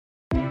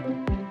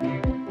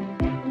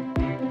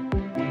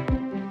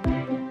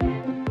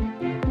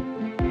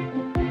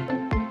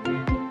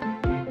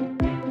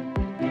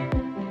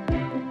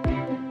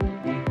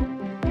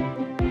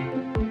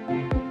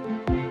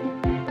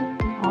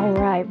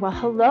Well,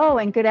 hello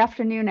and good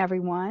afternoon,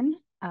 everyone.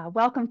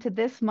 Welcome to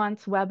this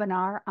month's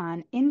webinar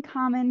on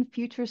InCommon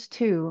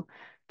Futures2.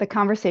 The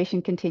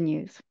conversation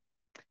continues.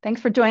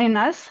 Thanks for joining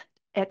us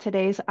at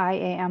today's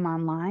IAM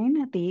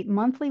Online, the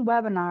monthly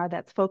webinar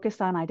that's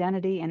focused on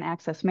identity and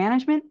access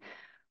management,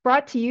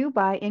 brought to you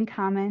by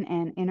InCommon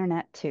and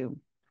Internet2.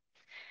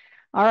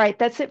 All right,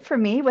 that's it for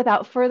me.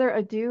 Without further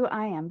ado,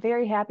 I am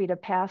very happy to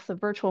pass the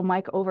virtual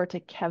mic over to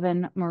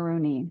Kevin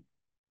Morooney.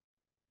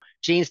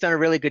 Jean's done a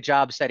really good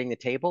job setting the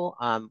table.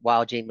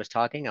 While Jean was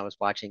talking, I was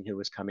watching who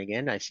was coming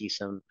in. I see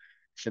some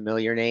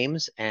familiar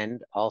names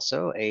and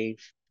also a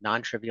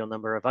non-trivial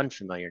number of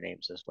unfamiliar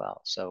names as well.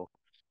 So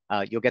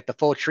you'll get the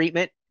full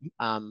treatment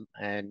and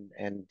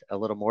a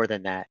little more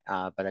than that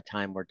by the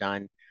time we're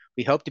done.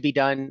 We hope to be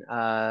done,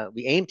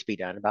 we aim to be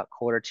done about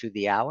quarter to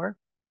the hour.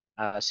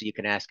 So you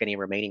can ask any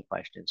remaining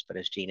questions. But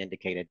as Jean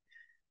indicated,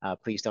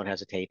 please don't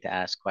hesitate to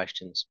ask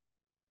questions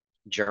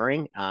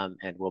during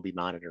and we'll be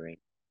monitoring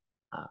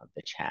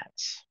the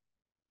chats.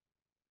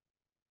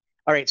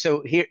 All right,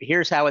 so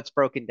here's how it's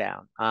broken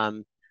down.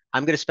 I'm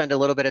going to spend a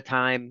little bit of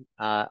time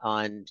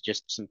on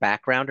just some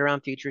background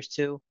around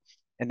Futures2,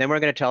 and then we're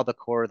going to tell the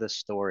core of the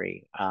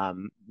story.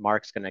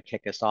 Marc's going to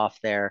kick us off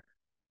there,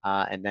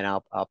 and then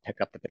I'll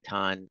pick up the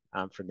baton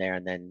from there,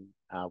 and then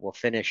we'll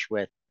finish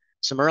with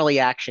some early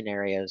action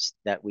areas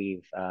that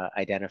we've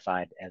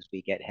identified as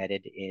we get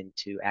headed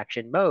into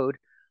action mode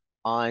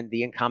on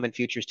the InCommon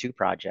Futures2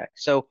 project.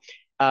 So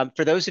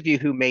for those of you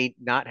who may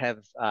not have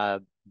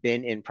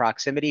been in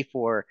proximity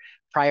for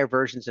prior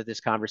versions of this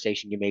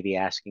conversation, you may be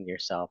asking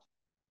yourself,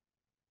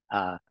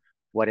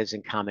 what is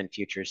InCommon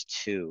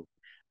Futures2?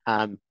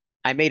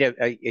 I made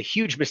a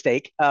huge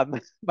mistake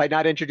by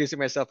not introducing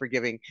myself or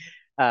giving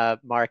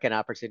Marc an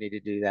opportunity to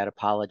do that.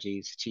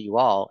 Apologies to you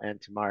all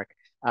and to Marc.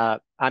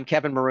 I'm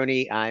Kevin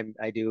Morooney.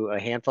 I do a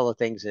handful of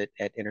things at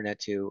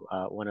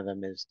Internet2. One of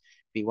them is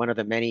be one of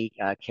the many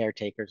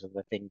caretakers of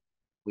the thing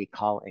we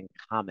call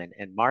InCommon.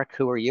 And Marc,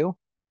 who are you?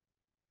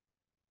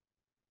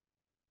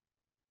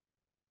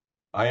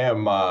 I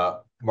am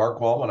Marc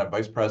Wallman. I'm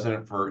Vice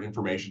President for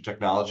Information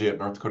Technology at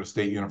North Dakota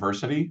State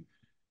University,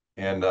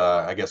 and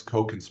I guess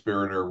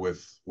co-conspirator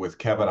with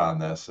Kevin on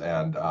this.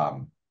 And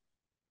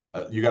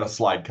you got a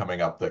slide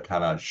coming up that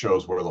kind of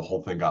shows where the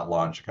whole thing got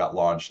launched. It got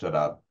launched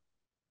at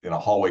in a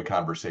hallway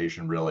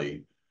conversation,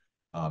 really,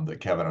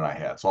 that Kevin and I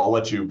had. So I'll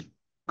let you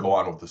go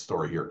on with the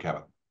story here,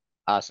 Kevin.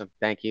 Awesome,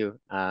 thank you.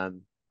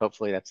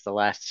 Hopefully that's the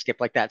last skip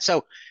like that.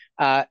 So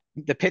the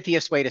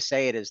pithiest way to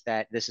say it is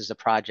that this is a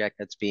project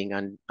that's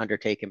being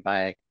undertaken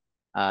by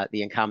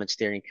the InCommon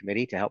Steering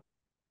Committee to help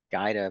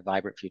guide a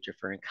vibrant future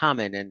for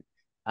InCommon. And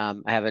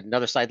I have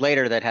another slide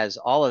later that has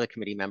all of the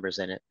committee members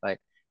in it, but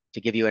to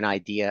give you an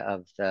idea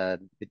of the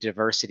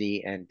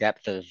diversity and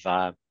depth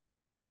of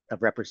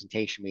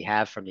representation we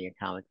have from the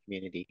InCommon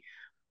community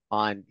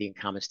on the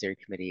InCommon Steering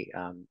Committee,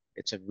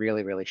 it's a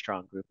really, really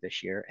strong group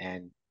this year.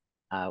 And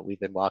we've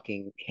been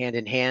walking hand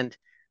in hand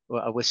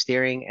with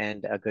steering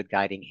and a good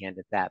guiding hand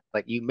at that.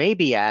 But you may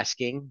be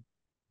asking,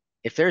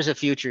 if there's a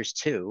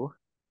Futures2,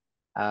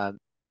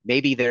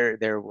 maybe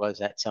there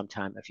was at some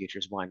time a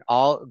Futures1.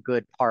 All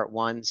good part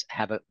ones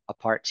have a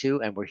part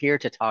two, and we're here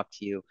to talk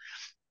to you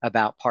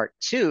about part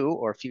two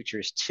or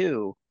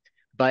Futures2.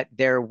 But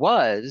there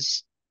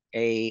was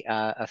a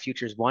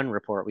Futures1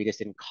 report. We just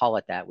didn't call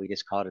it that. We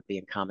just called it the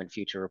InCommon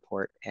Future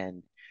Report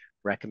and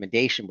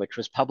Recommendation, which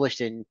was published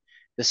in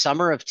the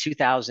summer of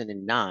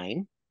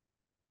 2009.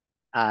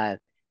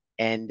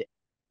 And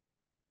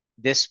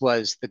this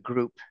was the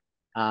group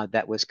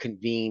that was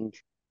convened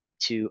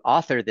to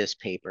author this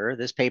paper.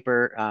 This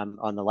paper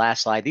on the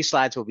last slide, these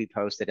slides will be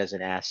posted as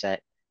an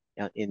asset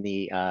in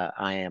the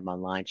IAM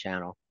Online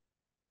channel.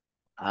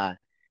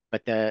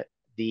 But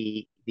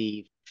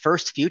the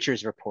first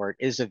futures report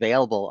is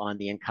available on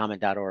the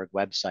incommon.org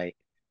website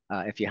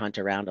if you hunt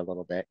around a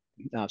little bit.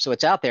 So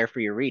it's out there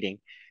for your reading.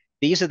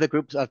 These are the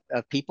groups of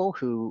people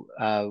who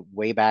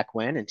way back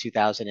when in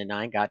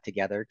 2009 got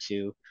together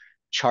to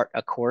chart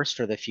a course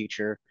for the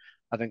future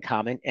of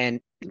InCommon. And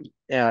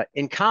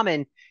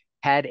InCommon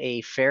had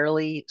a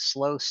fairly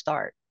slow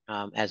start,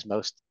 as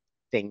most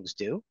things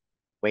do,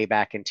 way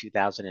back in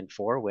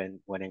 2004 when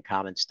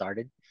InCommon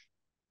started.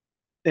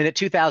 And in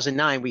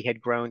 2009, we had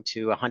grown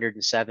to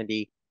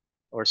 170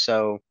 or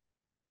so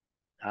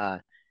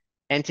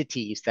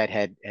entities that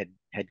had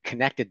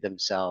connected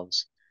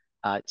themselves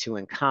to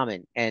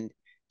InCommon. And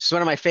so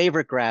one of my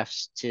favorite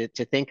graphs to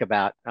think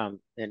about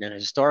in a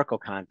historical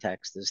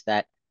context is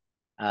that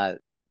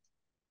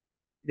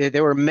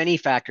there were many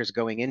factors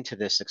going into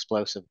this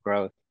explosive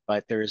growth,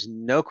 but there is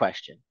no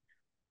question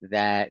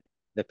that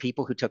the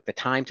people who took the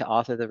time to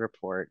author the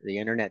report, the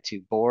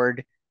Internet2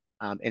 board,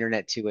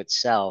 Internet2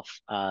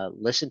 itself,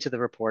 listened to the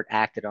report,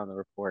 acted on the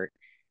report,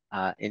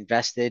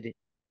 invested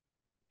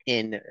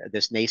in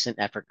this nascent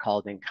effort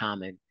called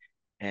InCommon.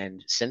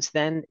 And since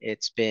then,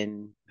 it's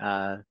been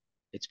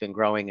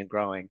growing and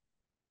growing.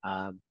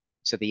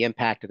 So the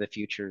impact of the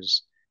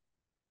futures,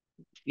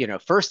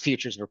 first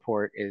futures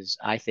report is,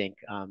 I think,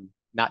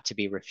 not to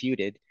be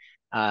refuted.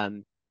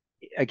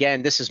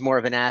 again, this is more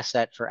of an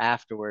asset for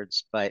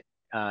afterwards, but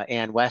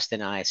Ann West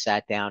and I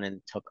sat down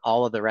and took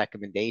all of the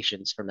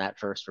recommendations from that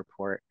first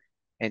report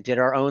and did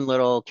our own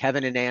little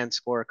Kevin and Ann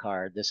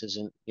scorecard. This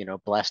isn't,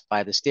 blessed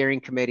by the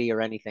steering committee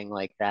or anything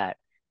like that.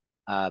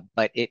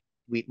 But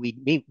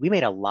we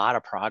made a lot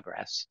of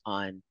progress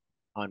on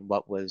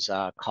what was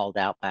called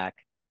out back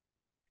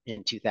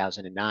in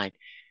 2009.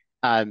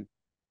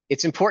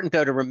 It's important,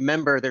 though, to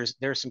remember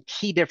there's some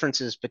key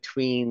differences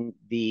between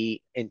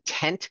the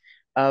intent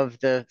of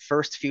the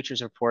first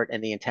futures report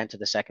and the intent of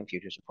the second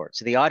futures report.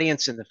 So the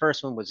audience in the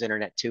first one was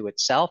Internet2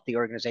 itself, the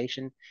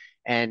organization,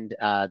 and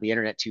the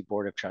Internet2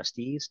 Board of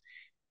Trustees.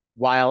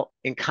 While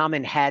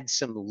InCommon had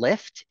some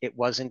lift, it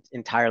wasn't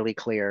entirely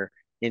clear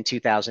in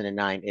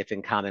 2009 if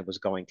InCommon was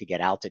going to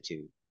get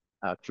altitude,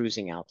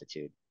 cruising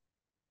altitude.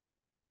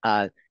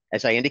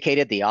 As I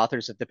indicated, the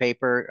authors of the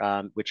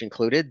paper, which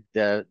included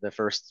the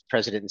first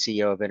president and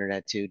CEO of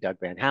Internet2, Doug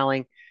Van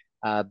Houweling,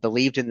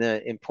 believed in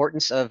the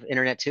importance of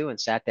Internet2 and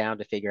sat down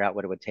to figure out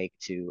what it would take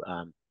to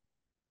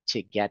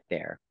get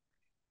there.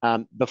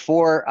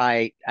 Before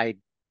I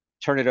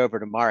turn it over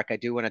to Marc, I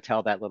do want to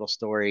tell that little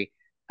story.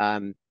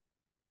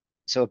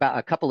 So about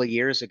a couple of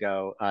years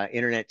ago,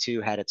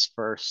 Internet2 had its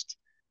first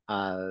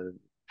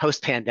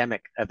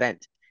post-pandemic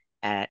event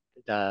at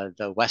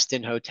the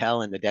Westin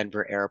Hotel in the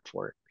Denver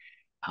airport.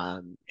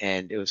 And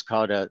it was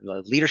called a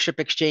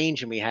leadership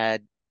exchange, and we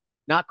had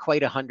not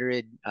quite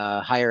 100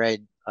 higher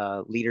ed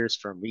leaders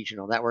from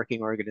regional networking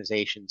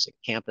organizations and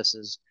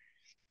campuses.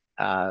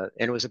 And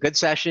it was a good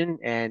session,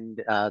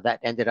 and that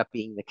ended up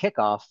being the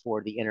kickoff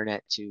for the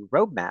Internet2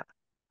 roadmap,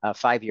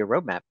 5-year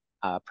roadmap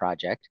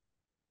project.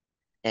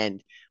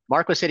 And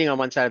Marc was sitting on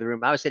one side of the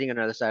room, I was sitting on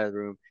the other side of the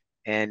room,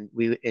 and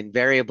we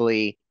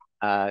invariably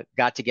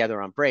got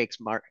together on breaks.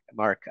 Marc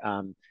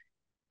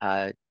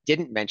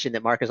didn't mention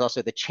that Marc is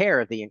also the chair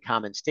of the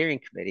InCommon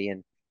steering committee.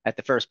 And at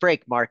the first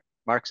break, Marc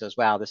says,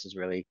 "Wow, this is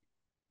really,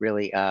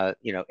 really,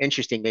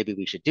 interesting. Maybe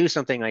we should do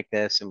something like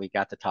this." And we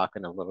got to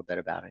talking a little bit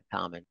about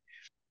InCommon.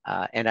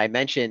 And I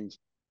mentioned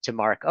to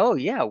Marc, "Oh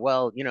yeah,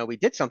 well, we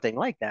did something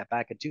like that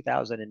back in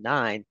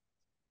 2009.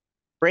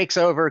 Breaks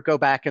over, go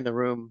back in the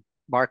room.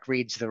 Marc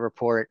reads the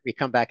report. We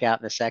come back out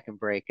in the second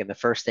break, and the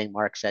first thing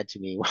Marc said to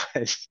me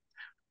was,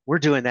 "We're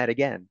doing that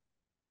again.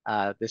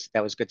 That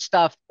was good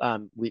stuff.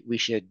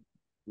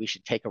 We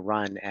should take a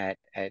run at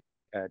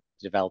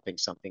developing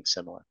something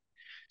similar."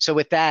 So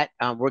with that,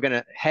 we're going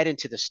to head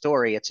into the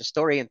story. It's a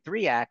story in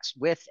 3 acts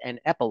with an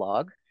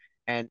epilogue,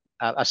 and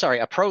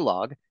a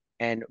prologue.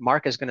 And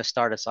Marc is going to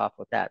start us off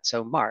with that.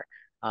 So Marc,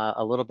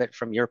 a little bit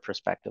from your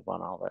perspective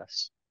on all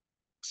this.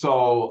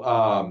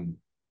 So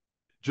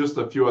just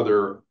a few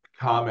other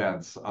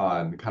comments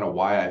on kind of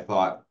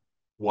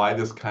why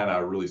this kind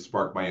of really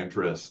sparked my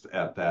interest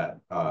at that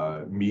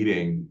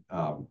meeting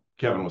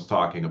Kevin was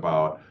talking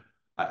about.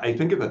 I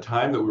think at the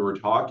time that we were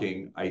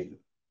talking,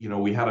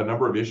 we had a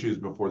number of issues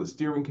before the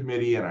steering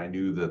committee, and I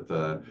knew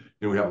that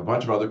we have a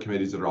bunch of other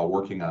committees that are all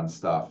working on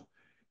stuff.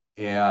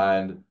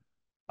 And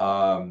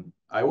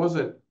I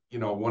wasn't,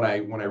 when I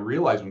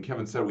realized when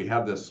Kevin said we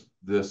had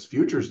this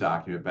futures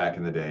document back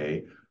in the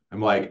day,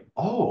 I'm like,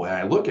 oh, and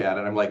I look at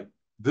it, I'm like,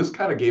 this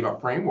kind of gave a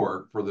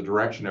framework for the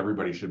direction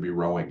everybody should be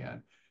rowing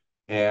in.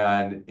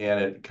 And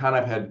it kind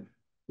of had,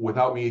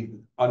 without me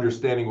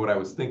understanding what I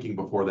was thinking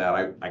before that,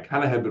 I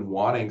kind of had been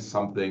wanting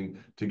something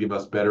to give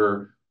us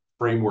better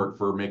framework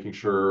for making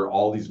sure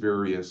all these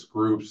various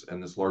groups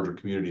and this larger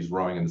community is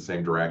rowing in the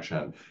same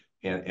direction.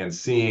 And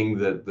seeing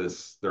that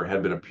there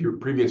had been a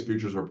previous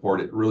futures report,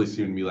 it really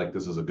seemed to me like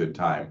this is a good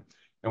time.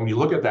 And when you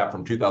look at that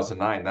from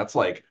 2009, that's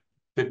like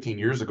 15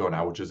 years ago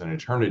now, which is an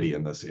eternity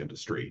in this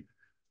industry.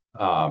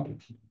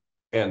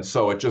 And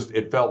so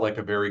it felt like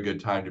a very good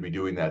time to be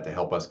doing that to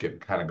help us get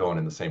kind of going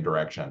in the same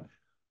direction.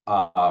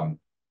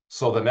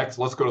 So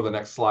let's go to the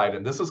next slide.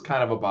 And this is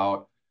kind of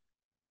about,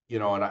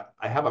 and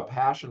I have a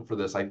passion for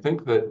this. I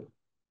think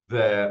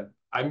that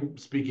I'm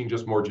speaking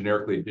just more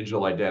generically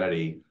digital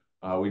identity.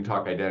 We can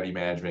talk identity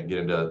management, get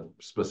into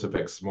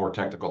specifics, more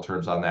technical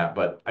terms on that.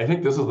 But I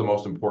think this is the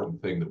most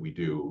important thing that we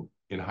do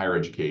in higher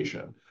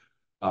education.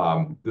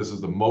 This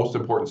is the most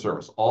important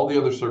service. All the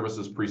other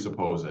services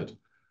presuppose it.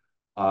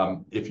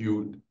 If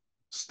you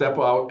step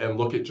out and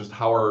look at just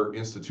how our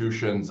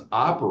institutions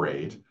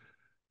operate,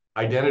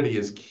 identity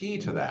is key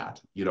to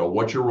that.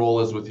 What your role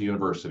is with the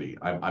university.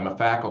 I'm a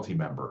faculty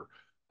member.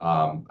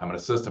 I'm an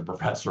assistant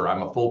professor.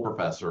 I'm a full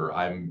professor.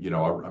 I'm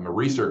a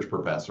research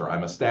professor.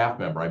 I'm a staff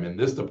member. I'm in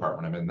this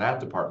department. I'm in that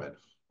department.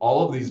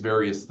 All of these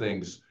various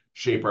things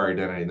shape our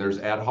identity. And there's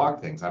ad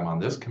hoc things. I'm on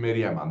this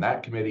committee. I'm on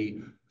that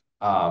committee.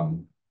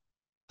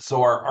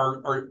 So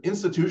our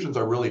institutions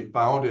are really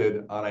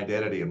founded on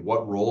identity and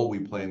what role we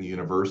play in the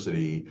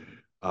university.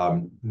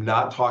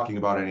 Not talking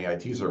about any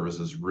IT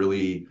services,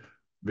 really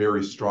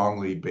very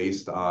strongly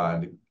based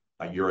on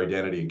your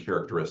identity and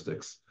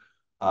characteristics.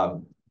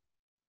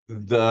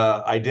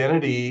 The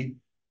identity,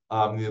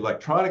 the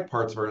electronic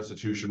parts of our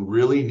institution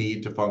really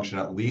need to function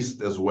at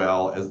least as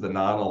well as the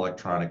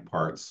non-electronic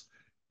parts,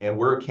 and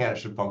where it can, it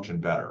should function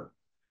better.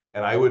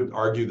 And I would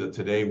argue that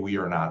today we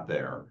are not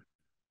there.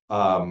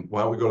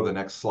 Why don't we go to the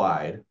next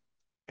slide?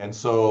 And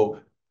so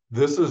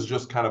this is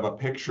just kind of a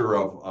picture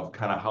of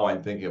kind of how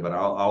I'm thinking of it.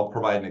 I'll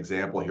provide an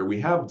example here. We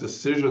have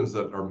decisions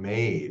that are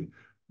made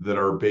that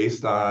are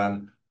based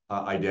on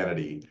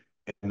identity,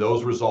 and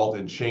those result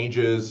in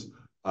changes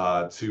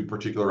to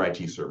particular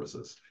IT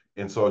services.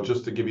 And so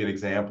just to give you an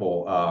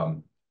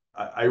example,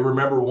 I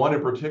remember one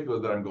in particular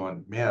that I'm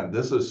going, man,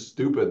 this is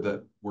stupid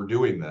that we're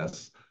doing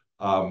this.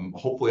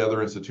 Hopefully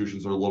other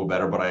institutions are a little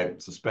better, but I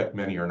suspect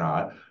many are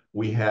not.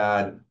 We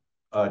had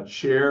a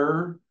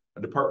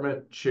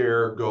department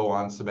chair go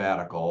on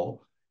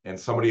sabbatical, and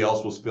somebody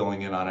else was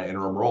filling in on an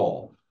interim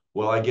role.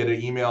 Well, I get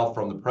an email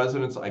from the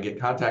president's, I get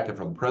contacted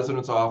from the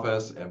president's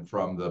office and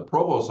from the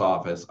provost's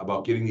office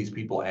about getting these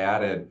people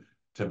added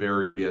to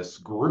various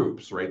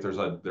groups, right? There's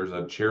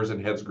a chairs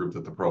and heads group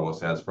that the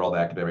provost has for all the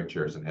academic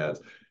chairs and heads.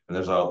 And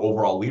there's an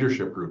overall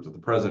leadership group that the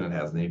president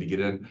has. They need to get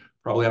in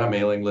probably on a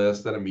mailing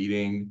list and a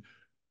meeting,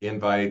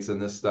 invites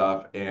and this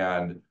stuff.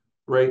 And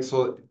right,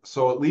 so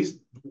at least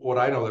what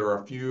I know, there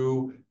are a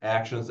few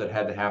actions that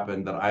had to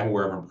happen that I'm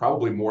aware of, and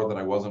probably more than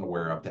I wasn't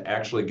aware of, to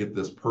actually get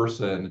this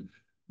person,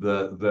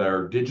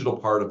 their digital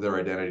part of their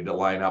identity to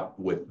line up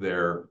with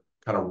their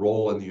kind of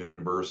role in the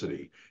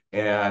university.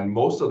 And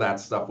most of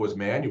that stuff was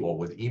manual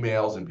with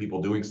emails and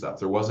people doing stuff.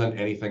 There wasn't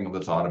anything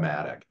that's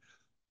automatic.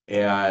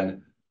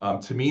 And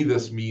to me,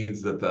 this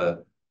means that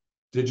the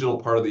digital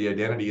part of the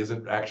identity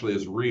isn't actually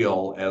as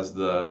real as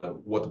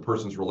what the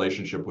person's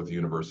relationship with the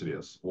university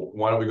is. Well,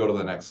 why don't we go to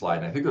the next slide?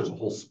 And I think there's a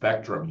whole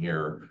spectrum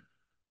here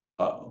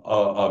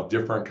of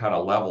different kind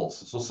of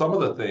levels. So some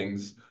of the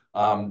things,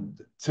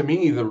 to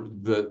me,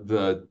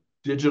 the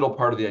digital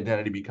part of the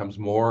identity becomes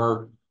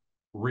more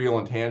real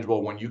and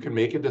tangible when you can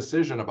make a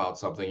decision about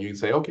something. You can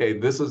say, okay,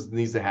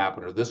 needs to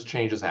happen, or this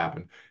change has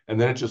happened, and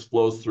then it just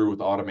flows through with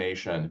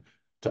automation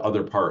to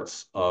other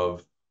parts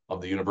of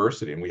the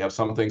university. And we have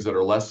some things that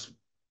are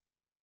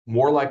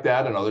more like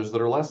that and others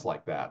that are less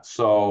like that.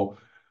 So,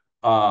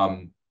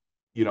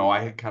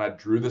 I kind of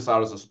drew this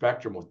out as a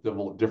spectrum with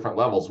different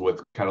levels,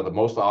 with kind of the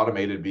most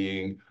automated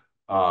being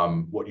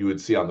what you would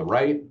see on the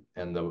right,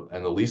 and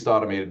the least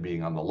automated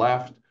being on the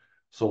left.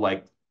 So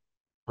like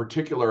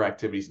particular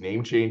activities,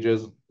 name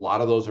changes, a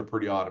lot of those are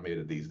pretty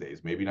automated these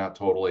days, maybe not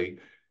totally. If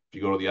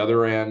you go to the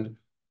other end,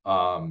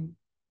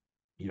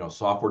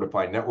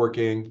 software-defined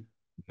networking,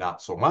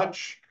 not so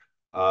much.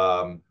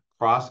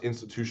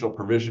 Cross-institutional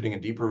provisioning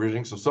and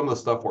deprovisioning. So some of the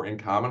stuff where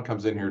InCommon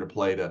comes in here to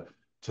play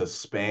to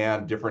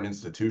span different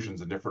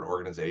institutions and different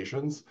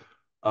organizations.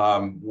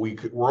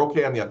 We're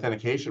okay on the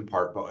authentication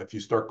part, but if you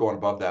start going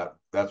above that,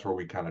 that's where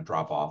we kind of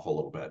drop off a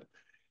little bit.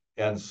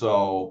 And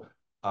so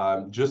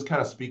just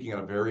kind of speaking at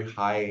a very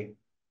high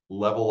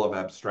level of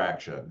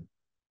abstraction,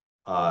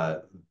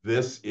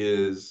 this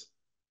is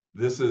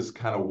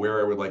kind of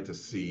where I would like to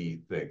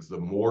see things. The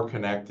more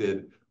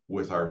connected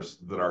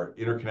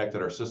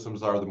interconnected our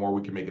systems are, the more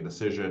we can make a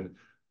decision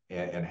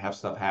and have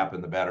stuff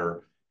happen, the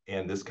better.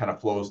 And this kind of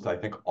flows to, I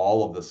think,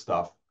 all of the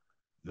stuff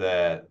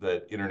that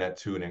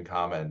Internet2 and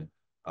InCommon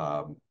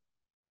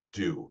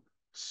do.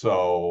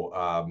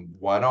 So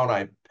why don't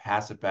I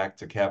pass it back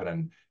to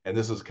Kevin? And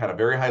this is kind of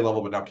very high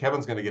level, but now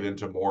Kevin's going to get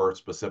into more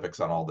specifics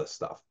on all this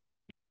stuff.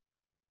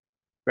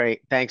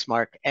 Great, thanks,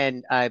 Mark.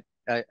 And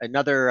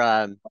another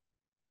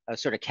a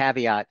sort of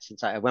caveat,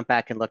 since I went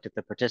back and looked at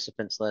the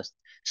participants list.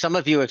 Some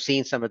of you have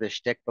seen some of the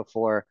shtick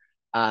before.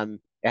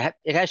 It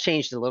has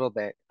changed a little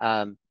bit.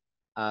 The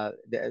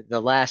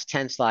last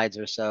 10 slides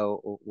or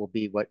so will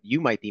be what you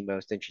might be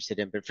most interested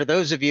in. But for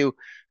those of you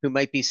who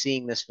might be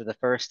seeing this for the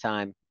first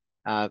time,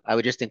 I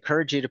would just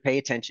encourage you to pay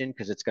attention,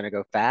 because it's going to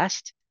go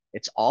fast.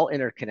 It's all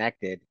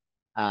interconnected,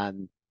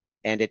 and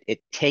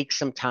it takes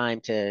some time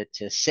to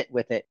sit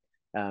with it,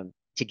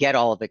 to get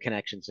all of the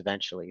connections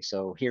eventually.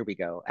 So here we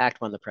go, Act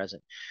 1, the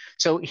present.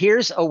 So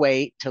here's a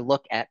way to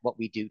look at what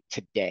we do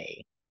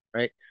today,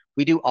 right?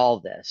 We do all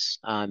this.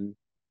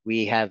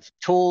 We have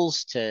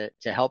tools to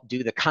help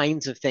do the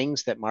kinds of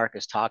things that Mark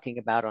is talking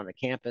about on a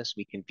campus.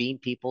 We convene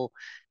people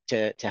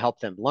to help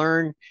them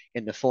learn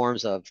in the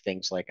forms of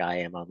things like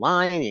IM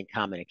Online,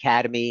 InCommon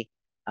Academy,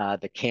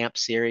 the camp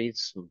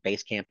series, from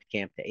base camp to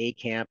camp to A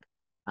camp.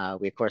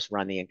 We, of course,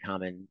 run the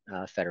InCommon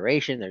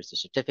Federation. There's the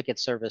certificate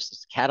service, there's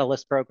the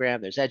Catalyst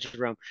program, there's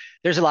EduRoam.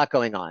 There's a lot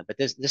going on, but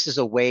this is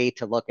a way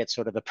to look at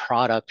sort of the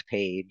product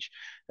page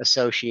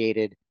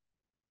associated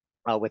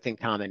with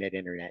InCommon at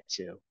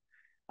Internet2.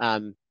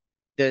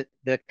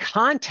 The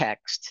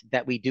context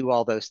that we do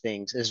all those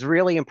things is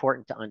really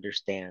important to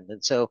understand.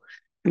 And so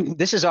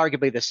this is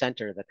arguably the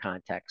center of the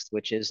context,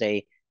 which is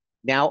a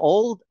now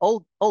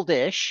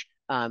oldish,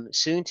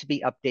 soon to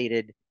be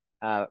updated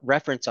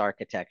reference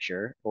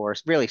architecture, or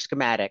really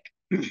schematic,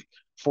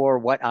 for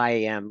what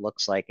IAM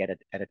looks like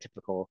at a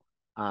typical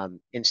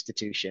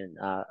institution,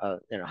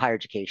 higher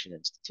education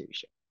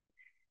institution.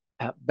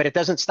 But it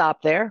doesn't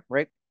stop there,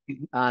 right?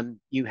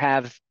 You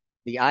have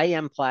the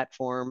IAM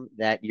platform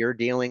that you're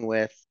dealing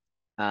with,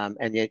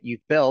 and that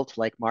you've built,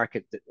 like Mark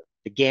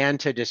began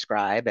to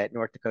describe at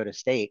North Dakota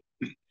State,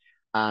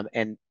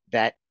 and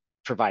that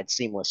provide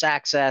seamless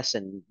access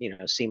and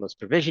seamless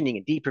provisioning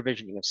and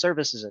deprovisioning of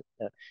services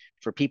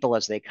for people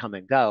as they come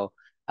and go.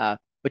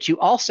 But you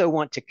also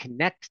want to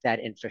connect that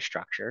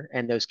infrastructure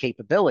and those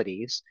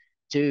capabilities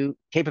to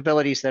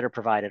capabilities that are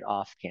provided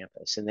off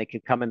campus. And they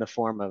could come in the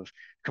form of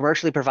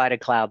commercially provided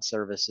cloud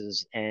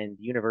services and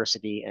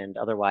university and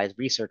otherwise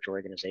research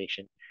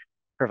organization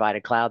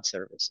provided cloud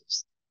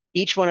services.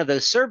 Each one of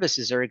those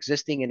services are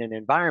existing in an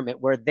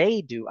environment where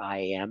they do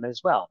IAM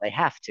as well. They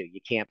have to.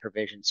 You can't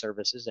provision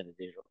services in a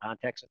digital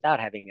context without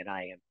having an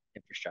IAM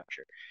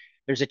infrastructure.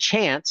 There's a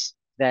chance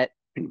that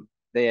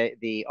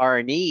the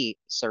R&E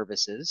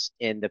services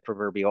in the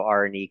proverbial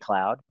R&E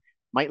cloud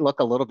might look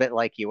a little bit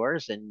like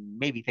yours, and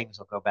maybe things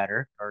will go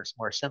better or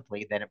more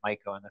simply than it might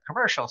go in the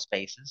commercial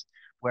spaces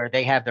where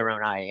they have their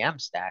own IAM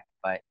stack,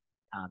 but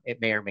it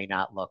may or may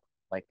not look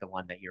like the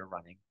one that you're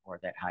running or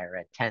that higher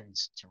ed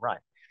tends to run.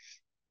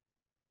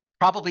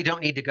 Probably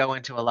don't need to go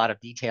into a lot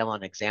of detail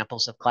on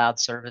examples of cloud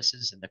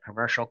services. In the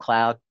commercial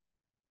cloud,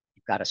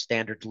 you've got a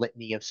standard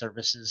litany of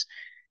services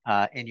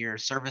in your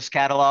service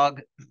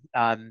catalog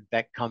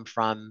that come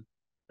from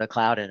the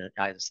cloud in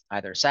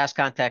either a SaaS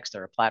context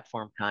or a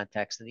platform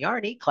context. In the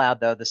R&E cloud,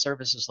 though, the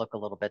services look a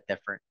little bit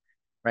different,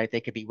 right?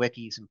 They could be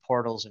wikis and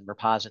portals and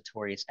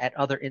repositories at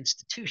other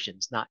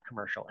institutions, not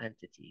commercial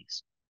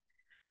entities.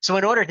 So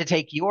in order to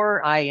take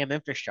your IAM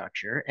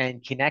infrastructure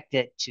and connect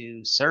it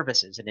to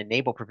services and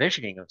enable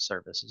provisioning of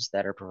services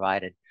that are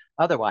provided,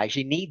 otherwise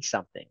you need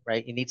something,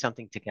 right? You need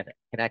something to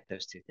connect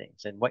those two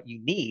things. And what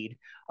you need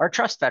are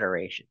trust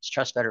federations.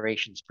 Trust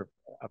federations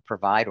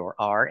provide or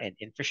are an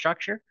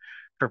infrastructure,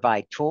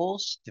 provide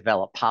tools,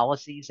 develop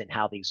policies and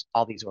how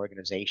all these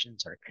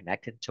organizations are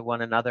connected to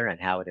one another and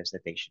how it is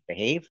that they should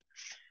behave.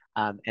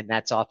 And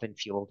that's often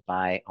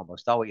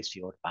almost always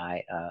fueled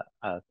by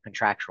a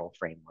contractual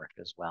framework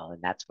as well.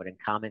 And that's what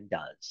InCommon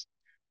does,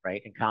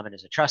 right? InCommon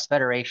is a trust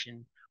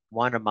federation,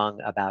 one among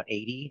about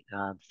 80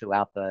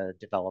 throughout the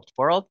developed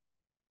world.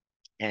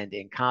 And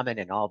InCommon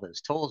and all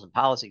those tools and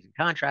policies and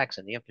contracts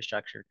and the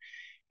infrastructure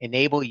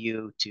enable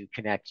you to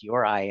connect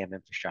your IAM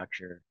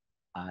infrastructure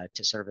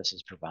to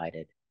services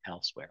provided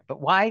elsewhere.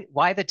 But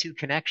why the two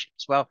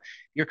connections? Well,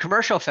 your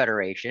commercial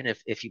federation,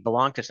 if you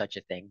belong to such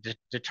a thing,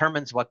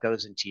 determines what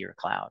goes into your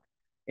cloud,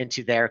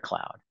 into their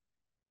cloud.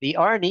 The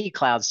R&E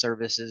cloud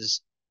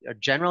services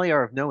generally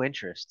are of no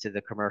interest to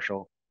the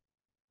commercial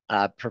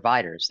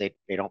providers.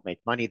 They don't make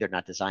money. They're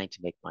not designed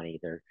to make money.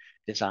 They're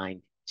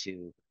designed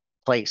to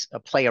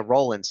play a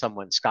role in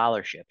someone's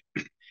scholarship.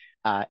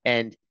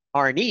 And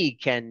R&E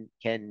can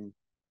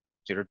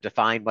sort of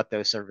define what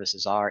those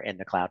services are in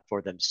the cloud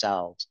for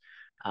themselves.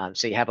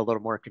 So you have a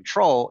little more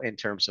control in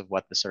terms of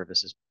what the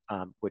services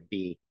would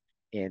be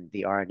in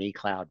the R&E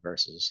cloud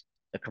versus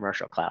the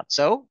commercial cloud.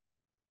 So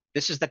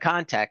this is the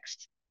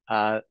context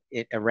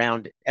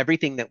around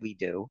everything that we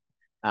do.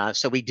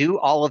 So we do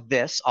all of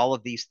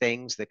these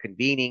things, the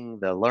convening,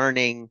 the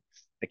learning,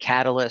 the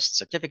catalyst,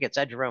 certificates,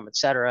 EdgeRoam, et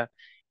cetera,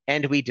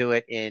 and we do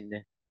it in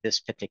this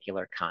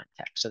particular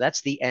context. So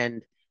that's the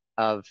end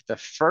of the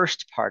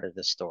first part of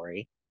the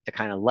story to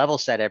kind of level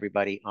set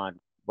everybody on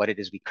what it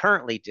is we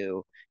currently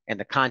do and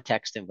the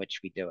context in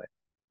which we do it.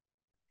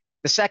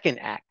 The second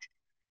act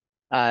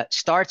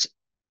starts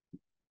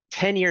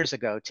 10 years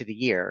ago to the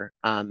year.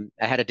 I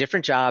had a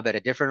different job at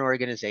a different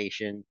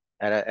organization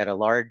at a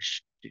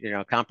large,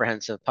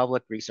 comprehensive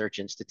public research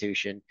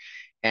institution.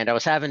 And I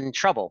was having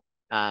trouble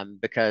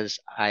because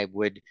I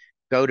would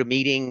go to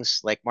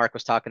meetings like Marc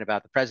was talking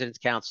about, the President's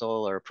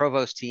Council or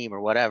provost team or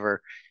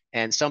whatever,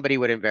 and somebody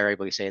would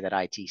invariably say that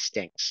IT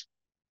stinks.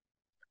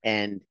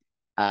 And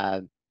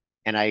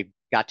I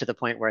got to the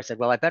point where I said,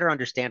 well, I better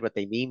understand what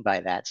they mean by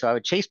that. So I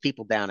would chase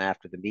people down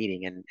after the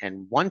meeting.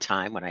 And one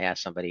time when I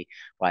asked somebody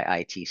why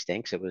IT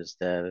stinks, it was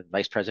the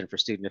vice president for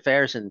student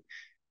affairs, and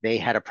they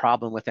had a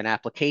problem with an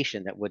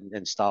application that wouldn't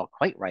install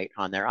quite right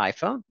on their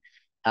iPhone,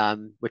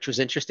 which was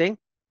interesting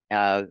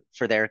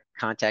for their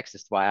context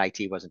as to why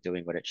IT wasn't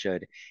doing what it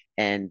should.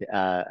 And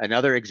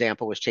another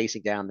example was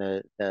chasing down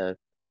the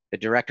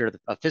director of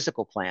a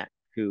physical plant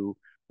who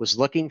was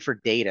looking for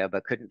data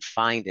but couldn't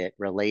find it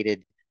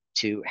related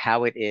to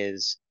how it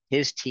is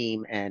his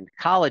team and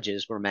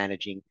colleges were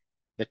managing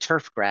the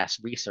turf grass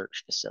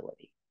research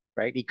facility,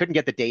 right? He couldn't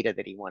get the data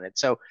that he wanted.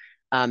 So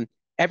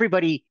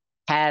everybody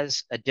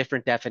has a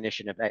different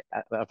definition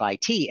of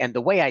IT. And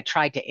the way I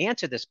tried to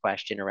answer this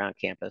question around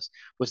campus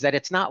was that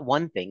it's not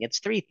one thing, it's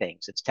three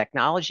things. It's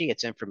technology,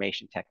 it's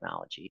information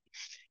technology,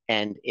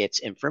 and it's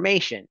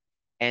information.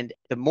 And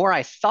the more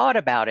I thought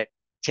about it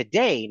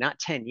today, not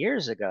 10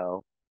 years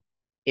ago,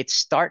 it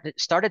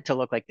started to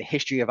look like the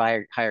history of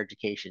higher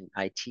education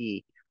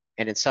IT,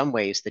 and in some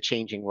ways the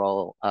changing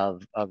role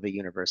of the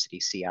university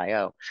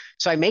CIO.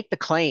 So I make the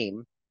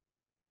claim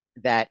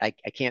that I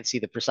can't see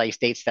the precise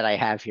dates that I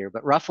have here,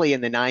 but roughly in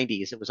the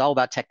 90s, it was all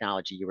about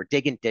technology. You were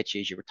digging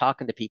ditches, you were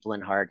talking to people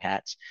in hard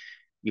hats,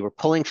 you were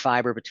pulling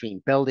fiber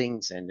between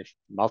buildings, and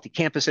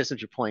multi-campus systems,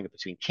 you're pulling it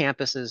between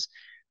campuses.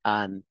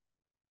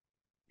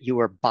 You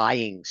were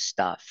buying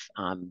stuff,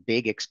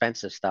 big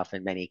expensive stuff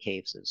in many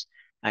cases.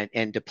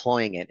 and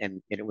deploying it.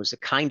 And it was a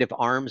kind of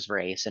arms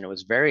race, and it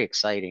was very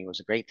exciting. It was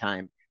a great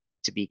time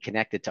to be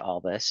connected to all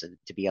this and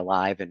to be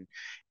alive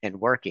and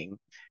working.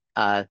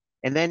 And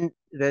then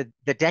the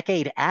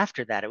decade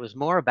after that, it was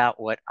more about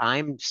what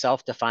I'm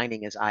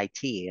self-defining as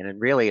IT, and then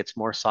really it's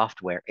more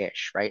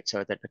software-ish, right?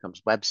 So that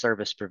becomes web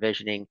service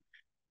provisioning.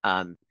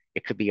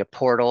 It could be a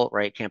portal,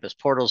 right? Campus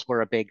portals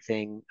were a big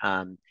thing.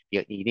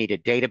 You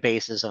needed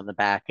databases on the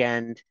back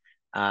end.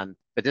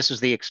 But this was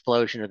the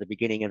explosion or the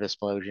beginning of the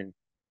explosion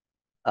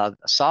of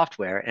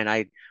software. And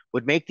I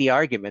would make the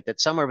argument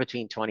that somewhere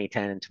between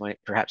 2010 and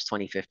perhaps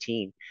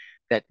 2015,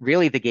 that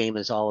really the game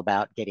is all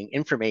about getting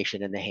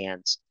information in the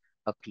hands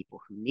of people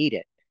who need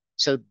it.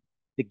 So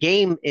the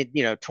game,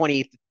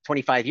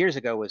 25 years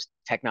ago was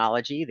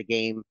technology. The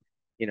game,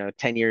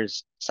 10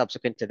 years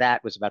subsequent to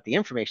that was about the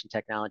information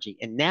technology.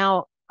 And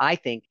now I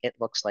think it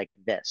looks like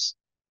this.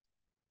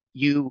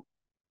 You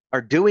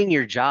are doing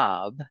your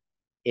job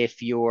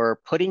if you're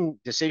putting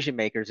decision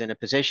makers in a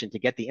position to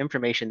get the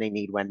information they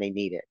need when they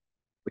need it,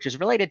 which is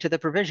related to the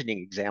provisioning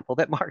example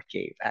that Marc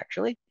gave,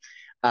 actually.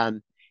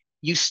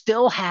 You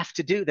still have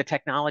to do the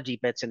technology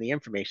bits and the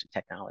information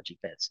technology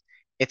bits.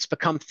 It's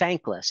become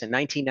thankless. In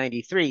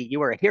 1993, you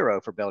were a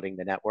hero for building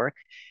the network.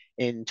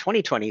 In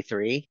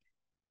 2023,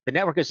 the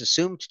network is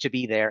assumed to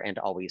be there and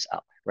always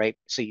up, right?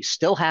 So you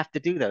still have to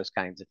do those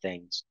kinds of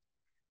things.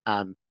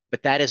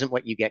 But that isn't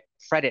what you get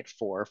credit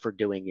for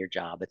doing your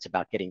job. It's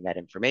about getting that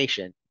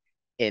information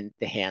in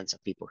the hands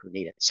of people who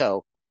need it.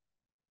 So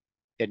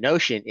the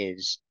notion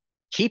is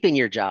keeping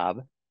your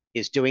job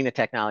is doing the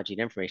technology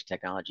and information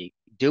technology.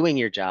 Doing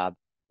your job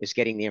is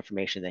getting the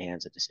information in the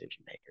hands of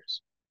decision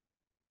makers.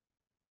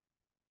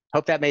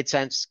 Hope that made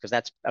sense, because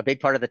that's a big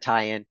part of the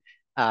tie-in.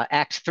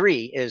 Act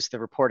 3 is the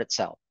report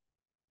itself.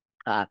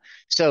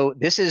 So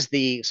this is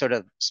the sort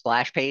of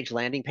splash page,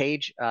 landing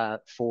page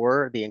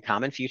for the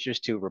InCommon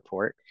Futures2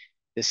 report.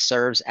 This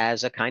serves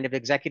as a kind of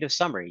executive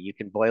summary. You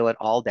can boil it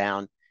all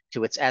down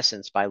to its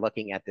essence by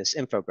looking at this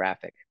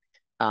infographic.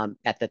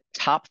 At the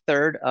top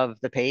third of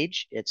the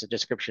page, it's a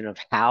description of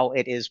how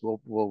it is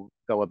we'll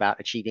go about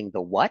achieving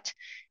the what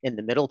in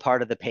the middle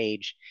part of the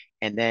page,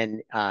 and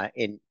then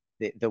in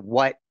the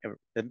what,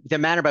 the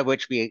manner by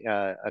which we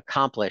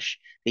accomplish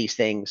these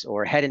things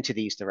or head into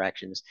these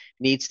directions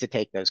needs to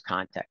take those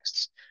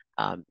contexts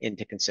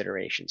into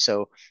consideration.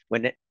 So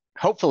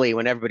hopefully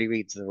when everybody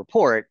reads the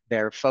report,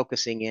 they're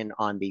focusing in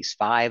on these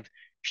 5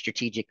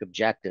 strategic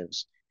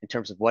objectives in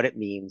terms of what it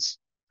means,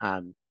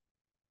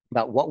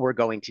 about what we're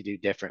going to do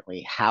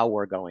differently, how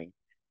we're going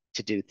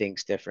to do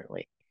things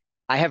differently.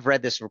 I have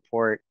read this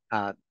report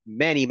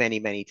many, many,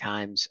 many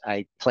times.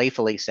 I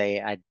playfully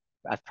say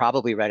I've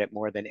probably read it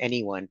more than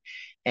anyone.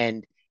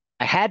 And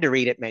I had to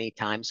read it many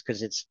times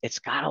because it's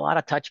got a lot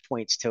of touch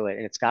points to it,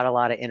 and it's got a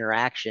lot of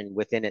interaction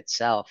within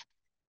itself.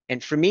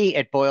 And for me,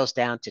 it boils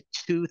down to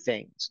 2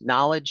 things: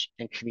 knowledge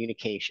and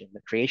communication,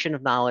 the creation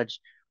of knowledge,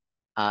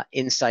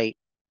 insight,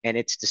 and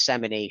its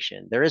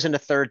dissemination. There isn't a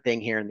third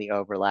thing here in the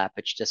overlap.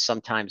 It's just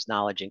sometimes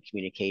knowledge and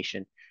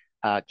communication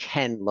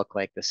can look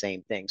like the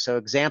same thing. So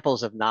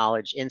examples of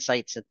knowledge: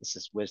 insight,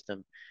 synthesis,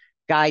 wisdom;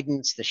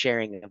 guidance, the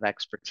sharing of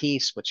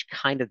expertise, which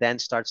kind of then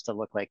starts to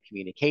look like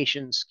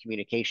communications.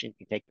 Communication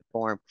can take the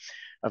form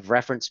of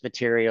reference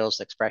materials,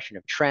 expression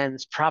of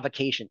trends;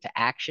 provocation to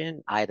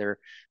action, either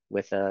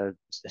with a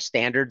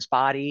standards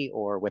body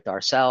or with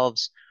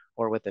ourselves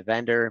or with a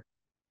vendor;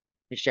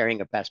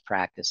 sharing of best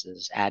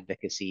practices;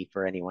 advocacy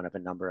for any one of a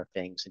number of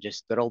things; and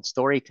just good old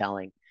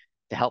storytelling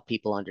to help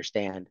people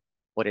understand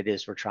what it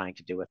is we're trying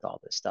to do with all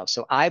this stuff.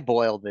 So I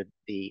boiled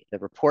the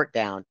report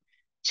down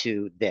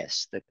to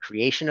this: the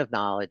creation of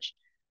knowledge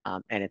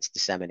and its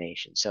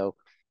dissemination. So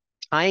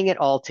tying it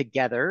all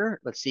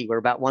together, let's see, we're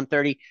about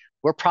 1:30.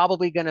 We're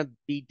probably going to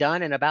be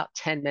done in about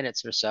 10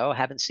 minutes or so. I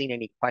haven't seen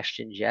any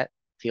questions yet.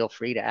 Feel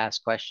free to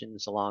ask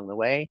questions along the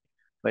way.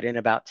 But in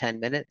about 10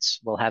 minutes,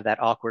 we'll have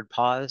that awkward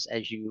pause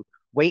as you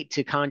wait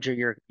to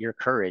conjure your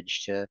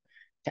courage to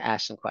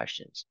ask some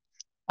questions.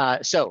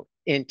 So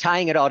in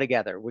tying it all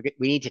together, we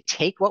need to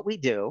take what we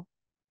do,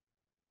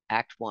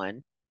 Act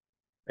 1,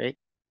 right?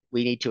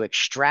 We need to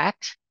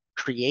extract,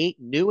 create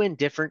new and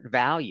different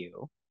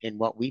value in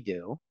what we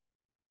do,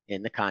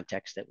 in the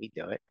context that we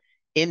do it,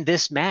 in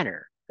this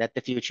manner that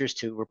the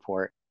Futures2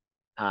 report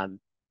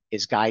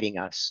is guiding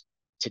us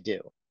to do.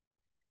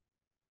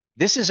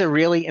 This has been a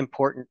really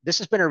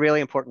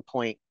important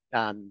point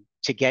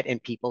to get in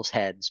people's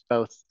heads,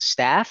 both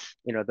staff,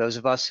 those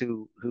of us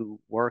who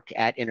work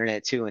at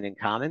Internet2 and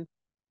InCommon,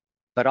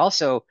 but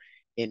also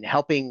in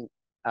helping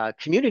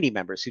community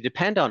members who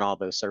depend on all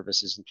those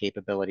services and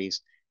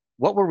capabilities,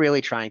 what we're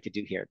really trying to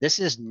do here. This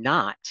is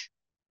not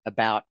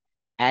about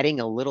adding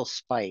a little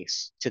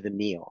spice to the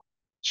meal,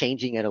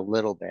 changing it a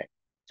little bit,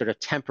 sort of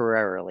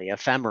temporarily,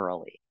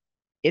 ephemerally.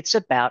 It's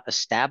about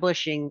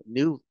establishing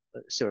new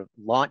sort of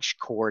launch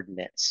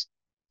coordinates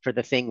for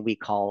the thing we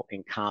call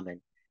InCommon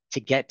to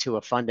get to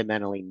a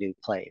fundamentally new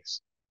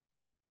place.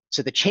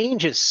 So the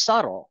change is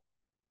subtle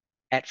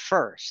at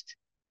first,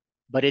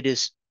 but it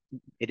is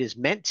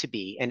meant to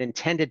be and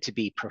intended to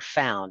be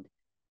profound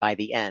by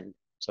the end.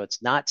 So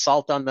it's not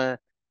salt on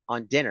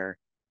dinner.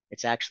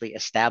 It's actually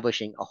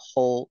establishing a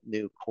whole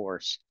new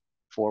course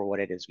for what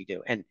it is we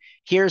do. And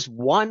here's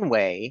one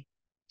way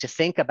to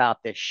think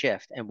about this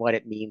shift and what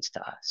it means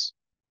to us.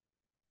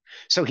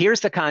 So here's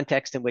the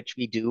context in which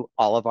we do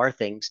all of our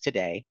things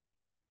today.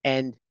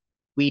 And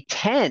we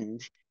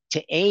tend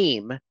to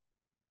aim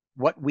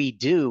what we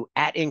do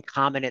at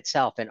InCommon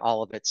itself and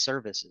all of its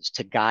services,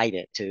 to guide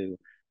it, to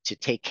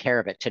take care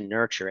of it, to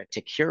nurture it,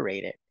 to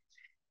curate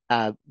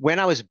it. When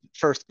I was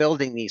first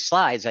building these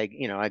slides, I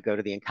go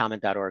to the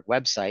InCommon.org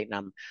website and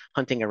I'm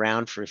hunting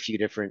around for a few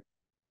different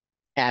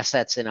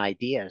assets and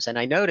ideas. And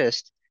I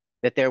noticed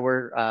that there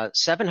were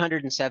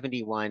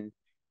 771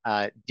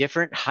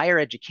 different higher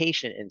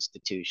education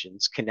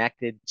institutions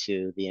connected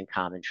to the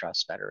InCommon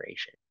Trust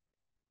Federation.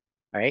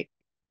 All right.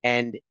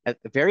 And a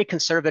very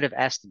conservative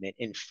estimate,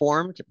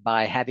 informed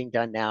by having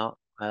done now,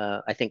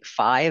 I think,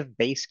 5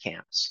 base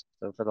camps.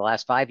 So for the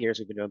last 5 years,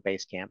 we've been doing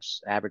base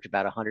camps, average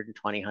about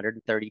 120,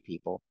 130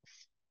 people.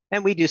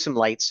 And we do some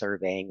light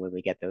surveying when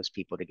we get those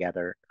people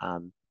together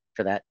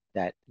for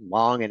that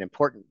long and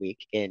important week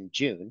in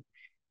June.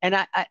 And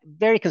I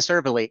very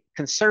conservatively,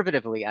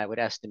 I would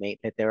estimate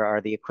that there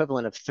are the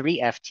equivalent of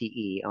 3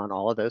 FTE on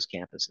all of those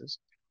campuses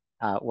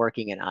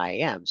working in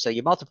IAM. So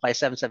you multiply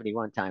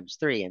 771 times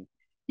 3, and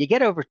you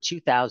get over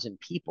 2,000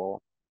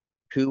 people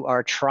who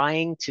are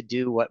trying to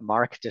do what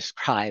Marc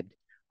described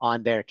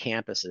on their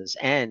campuses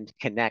and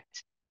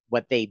connect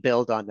what they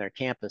build on their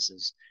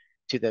campuses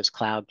to those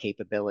cloud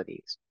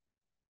capabilities.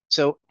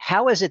 So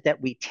how is it that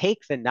we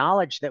take the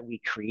knowledge that we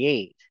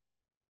create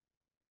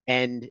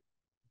and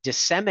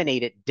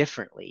disseminate it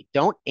differently?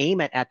 Don't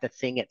aim it at the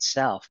thing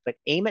itself, but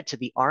aim it to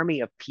the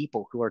army of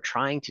people who are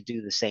trying to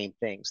do the same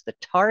things. The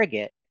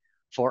target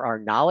for our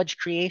knowledge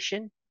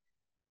creation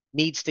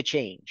needs to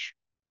change.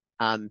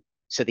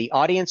 So the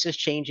audience is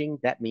changing.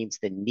 That means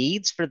the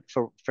needs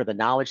for the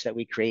knowledge that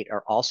we create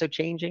are also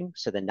changing.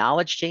 So the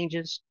knowledge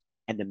changes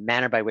and the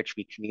manner by which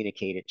we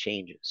communicate it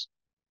changes.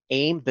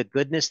 Aim the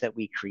goodness that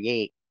we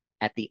create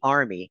at the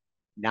army,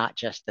 not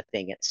just the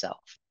thing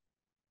itself.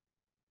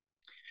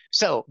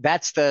 So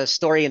that's the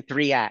story in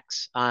 3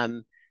 acts.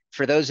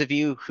 For those of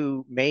you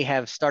who may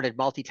have started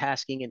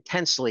multitasking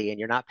intensely and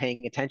you're not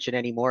paying attention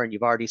anymore, and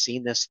you've already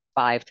seen this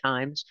 5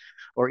 times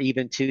or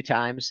even 2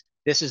 times,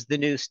 this is the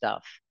new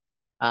stuff.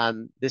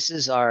 This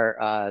is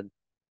our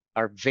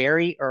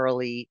very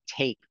early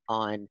take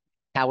on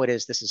how it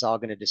is this is all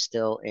going to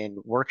distill in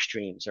work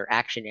streams or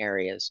action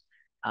areas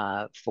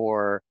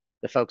for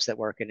the folks that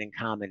work in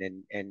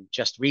InCommon. And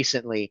just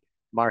recently,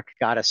 Marc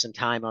got us some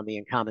time on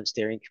the InCommon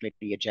Steering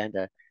Committee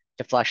agenda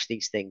to flush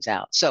these things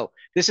out. So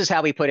this is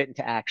how we put it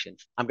into action.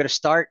 I'm going to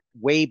start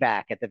way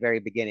back at the very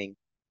beginning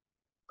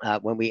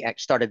when we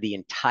started the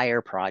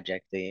entire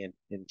project, the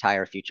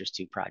entire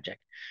Futures2 project.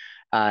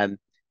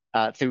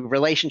 Through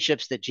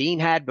relationships that Gene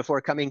had before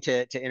coming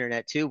to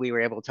Internet2, we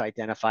were able to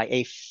identify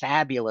a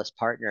fabulous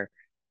partner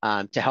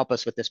to help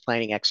us with this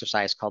planning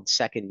exercise called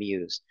Second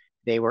Muse.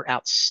 They were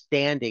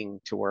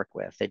outstanding to work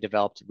with. They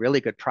developed a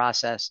really good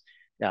process.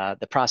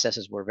 The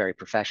processes were very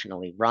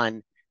professionally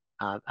run.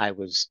 I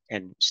was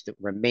and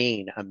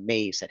remain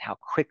amazed at how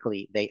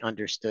quickly they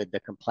understood the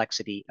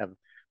complexity of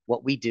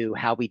what we do,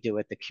 how we do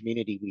it, the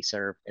community we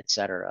serve, et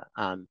cetera.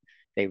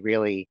 They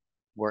really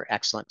were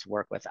excellent to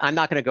work with. I'm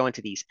not going to go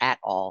into these at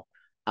all,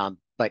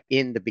 but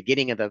in the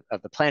beginning of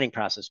the planning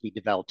process, we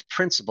developed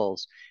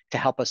principles to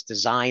help us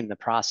design the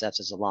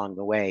processes along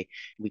the way.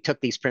 We took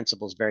these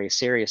principles very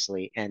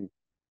seriously, and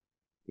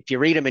if you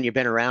read them and you've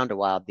been around a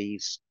while,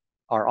 these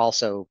are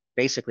also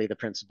basically the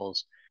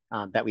principles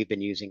that we've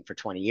been using for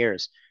 20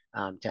 years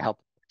to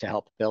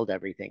help build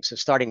everything. So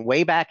starting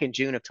way back in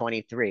June of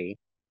 23,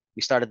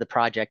 we started the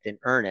project in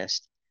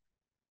earnest,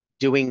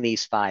 doing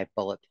these 5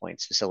 bullet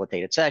points: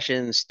 facilitated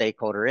sessions,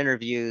 stakeholder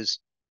interviews,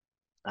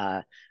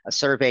 a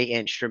survey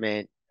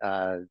instrument,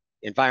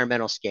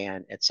 environmental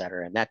scan, et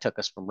cetera. And that took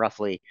us from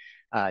roughly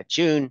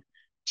June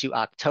to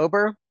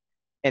October.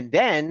 And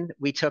then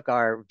we took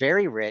our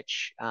very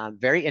rich,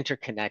 very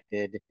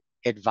interconnected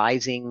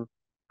advising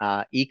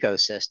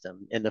ecosystem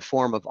in the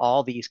form of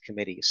all these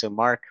committees. So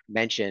Marc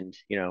mentioned,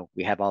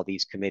 we have all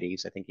these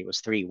committees. I think it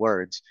was 3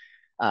 words.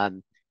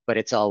 But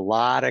it's a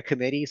lot of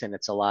committees and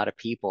it's a lot of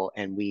people.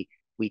 And we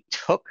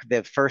took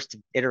the first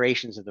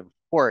iterations of the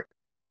report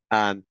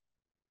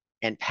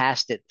and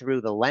passed it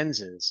through the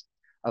lenses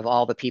of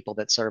all the people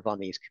that serve on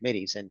these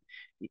committees. And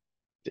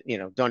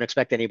don't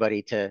expect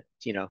anybody to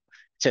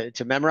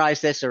memorize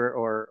this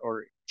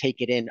or take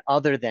it in,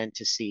 other than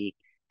to see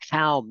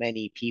how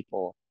many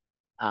people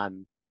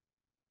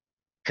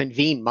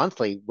convene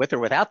monthly, with or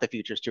without the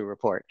Futures2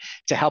 report,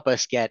 to help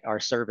us get our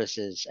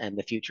services and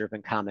the future of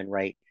InCommon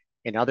right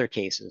in other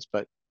cases.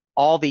 But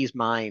all these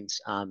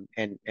minds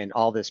and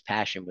all this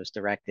passion was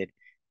directed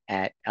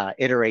at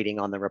iterating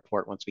on the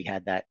report once we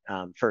had that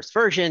first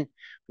version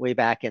way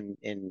back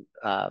in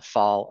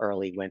fall,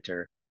 early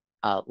winter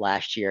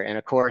last year. And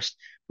of course,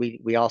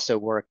 we also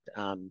worked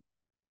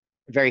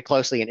very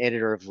closely and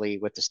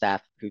iteratively with the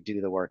staff who do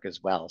the work as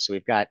well. So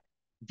we've got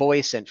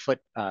voice and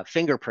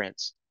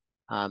fingerprints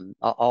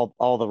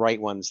all the right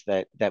ones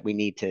that we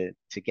need to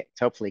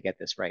hopefully get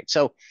this right.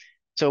 So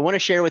I want to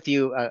share with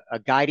you a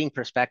guiding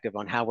perspective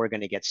on how we're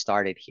going to get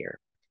started here.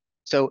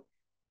 So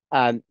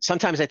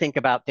sometimes I think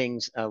about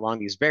things along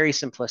these very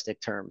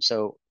simplistic terms.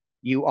 So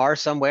you are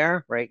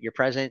somewhere, right? You're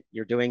present,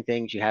 you're doing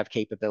things, you have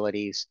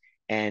capabilities,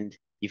 and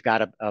you've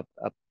got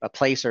a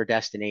place or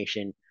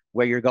destination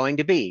where you're going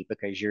to be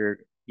because you're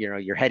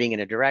heading in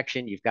a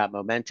direction, you've got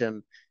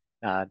momentum,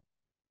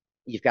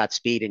 you've got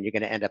speed, and you're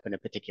going to end up in a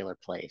particular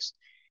place.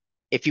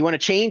 If you want to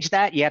change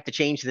that, you have to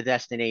change the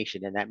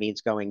destination, and that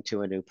means going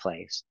to a new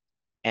place.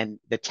 And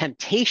the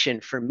temptation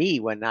for me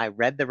when I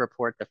read the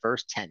report the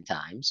first 10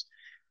 times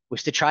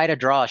was to try to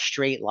draw a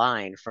straight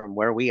line from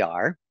where we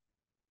are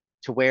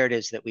to where it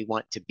is that we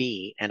want to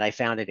be. And I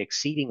found it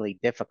exceedingly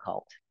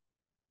difficult.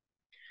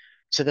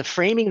 So the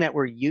framing that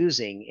we're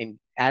using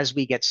as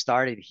we get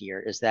started here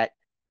is that,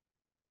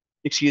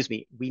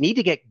 we need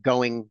to get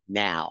going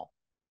now,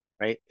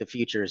 right? The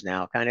future is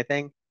now kind of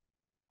thing.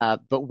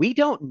 But we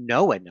don't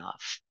know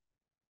enough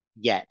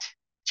yet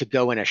to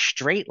go in a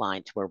straight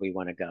line to where we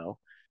want to go.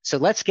 So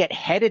let's get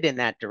headed in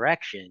that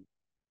direction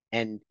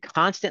and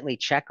constantly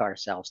check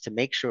ourselves to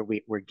make sure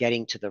we're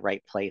getting to the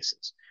right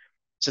places.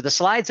 So the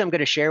slides I'm going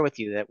to share with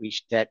you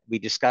that we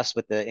discussed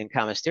with the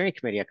InCommon Steering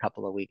Committee a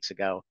couple of weeks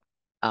ago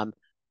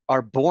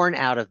are born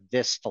out of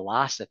this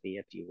philosophy,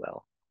 if you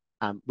will.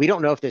 We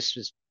don't know if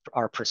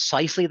are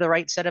precisely the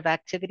right set of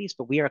activities,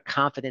 but we are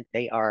confident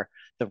they are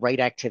the right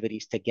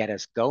activities to get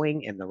us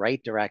going in the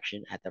right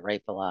direction at the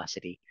right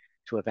velocity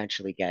to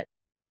eventually get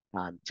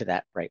to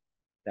that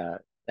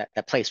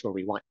that place where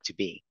we want to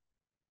be.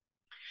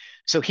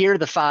 So here are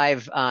the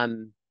 5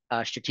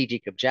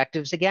 strategic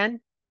objectives again.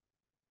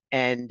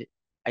 And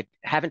I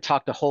haven't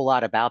talked a whole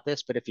lot about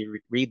this, but if you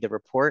read the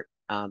report,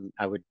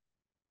 I would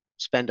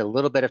spend a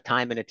little bit of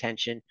time and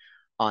attention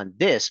on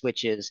this,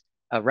 which is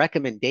a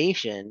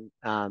recommendation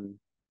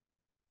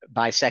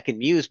by Second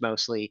Muse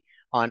mostly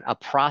on a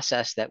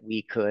process that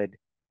we could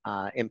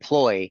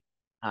employ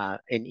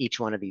in each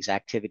one of these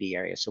activity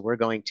areas. So we're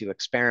going to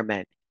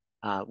experiment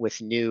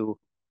with new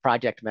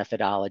project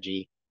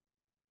methodology,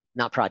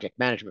 not project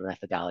management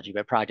methodology,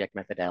 but project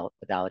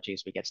methodology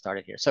as we get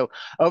started here. So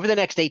over the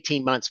next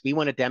 18 months, we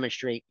want to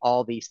demonstrate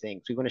all these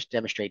things. We want to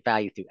demonstrate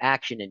value through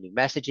action and new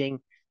messaging,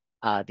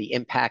 the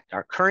impact,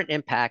 our current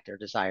impact, our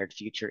desired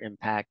future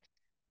impact.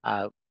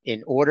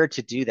 In order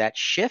to do that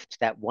shift,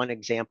 that one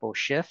example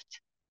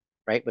shift,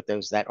 right, with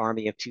that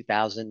army of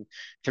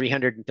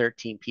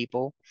 2,313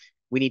 people,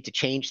 we need to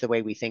change the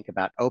way we think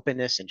about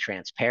openness and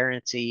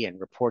transparency and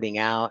reporting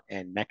out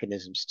and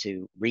mechanisms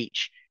to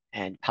reach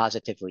and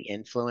positively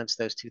influence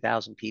those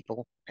 2,000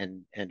 people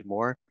and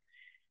more.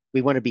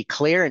 We want to be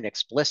clear and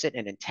explicit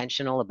and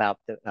intentional about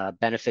the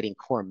benefiting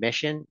core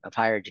mission of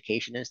higher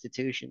education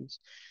institutions,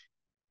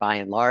 by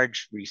and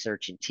large,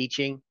 research and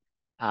teaching,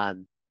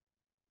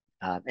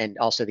 and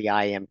also the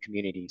IAM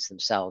communities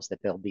themselves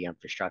that build the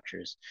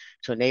infrastructures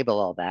to enable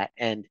all that.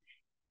 And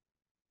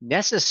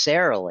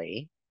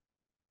necessarily,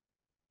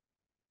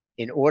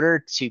 in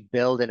order to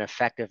build an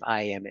effective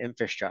IAM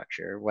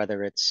infrastructure,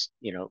 whether it's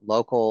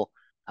local,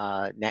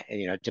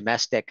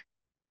 domestic,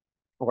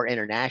 or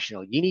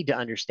international, you need to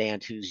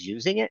understand who's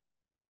using it,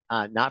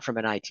 not from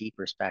an IT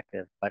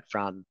perspective, but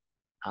from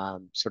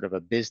sort of a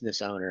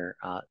business owner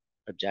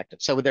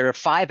objective. So there are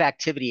 5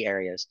 activity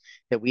areas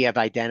that we have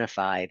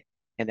identified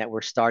and that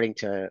we're starting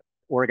to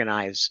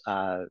organize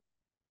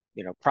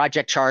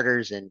project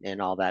charters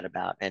and all that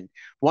about. And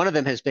one of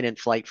them has been in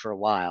flight for a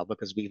while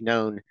because we've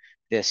known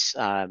this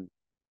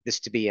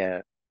to be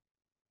a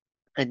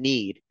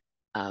need,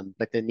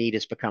 but the need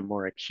has become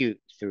more acute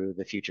through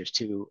the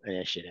Futures2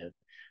 initiative.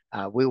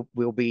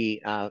 We'll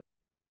be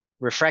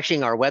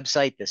refreshing our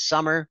website this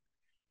summer.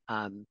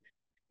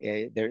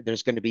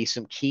 There's going to be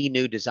some key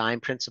new design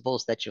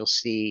principles that you'll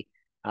see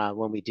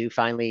when we do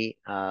finally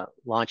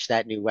launch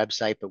that new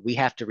website, but we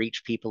have to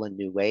reach people in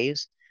new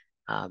ways.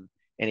 And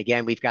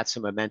again, we've got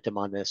some momentum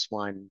on this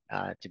one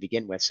to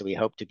begin with, so we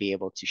hope to be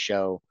able to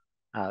show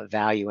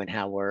value in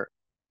how we're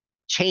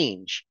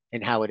change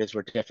and how it is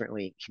we're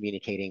differently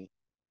communicating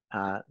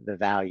the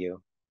value.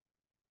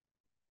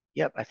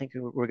 Yep, I think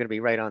we're going to be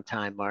right on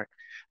time, Mark.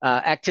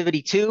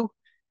 Activity 2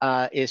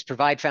 is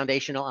provide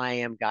foundational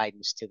IAM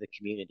guidance to the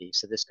community.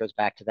 So this goes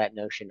back to that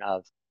notion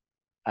of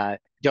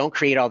don't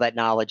create all that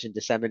knowledge and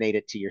disseminate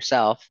it to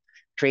yourself.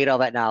 Create all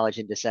that knowledge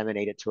and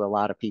disseminate it to a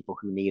lot of people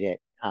who need it.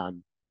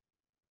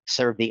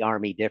 Serve the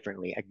Army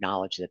differently.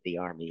 Acknowledge that the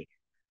Army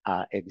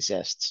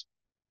exists.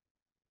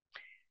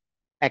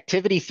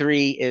 Activity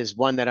 3 is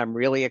one that I'm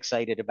really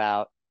excited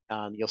about.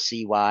 You'll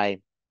see why.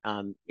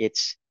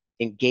 It's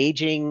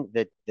engaging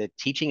the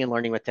teaching and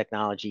learning with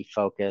technology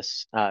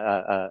focus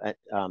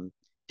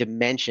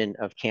dimension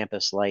of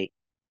campus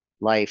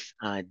life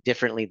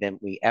differently than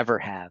we ever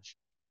have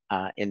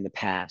in the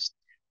past.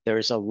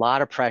 There's a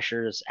lot of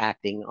pressures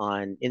acting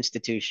on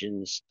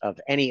institutions of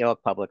any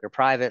ilk, public or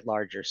private,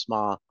 large or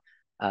small.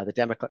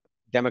 The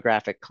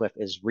demographic cliff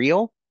is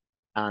real.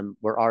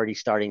 We're already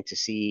starting to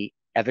see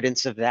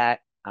evidence of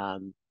that.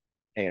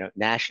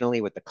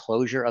 nationally with the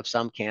closure of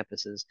some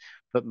campuses.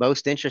 But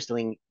most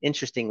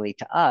interestingly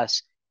to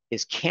us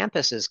is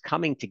campuses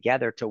coming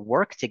together to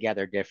work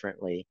together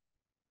differently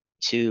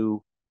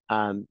to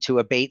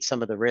abate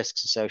some of the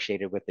risks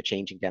associated with the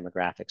changing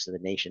demographics of the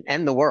nation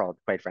and the world,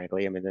 quite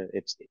frankly. I mean,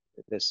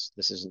 this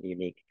isn't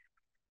unique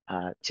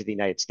to the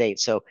United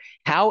States. So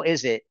how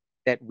is it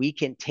that we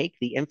can take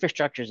the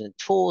infrastructures and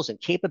tools and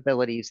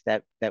capabilities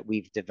that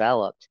we've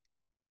developed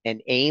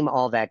and aim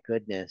all that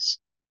goodness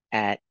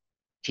at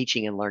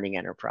teaching and learning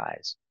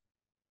enterprise?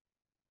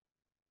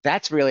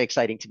 That's really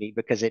exciting to me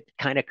because it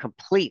kind of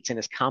completes and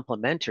is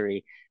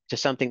complementary to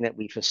something that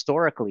we've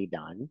historically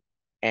done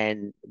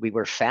and we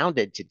were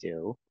founded to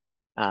do.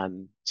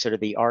 Sort of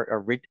the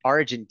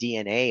origin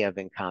DNA of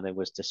InCommon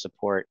was to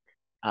support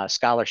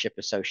scholarship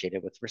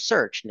associated with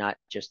research, not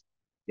just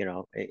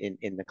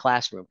in the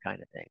classroom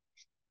kind of thing.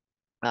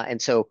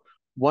 And so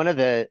one of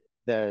the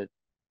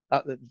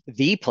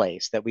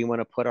place that we want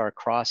to put our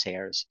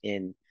crosshairs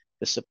in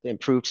the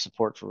improved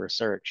support for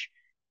research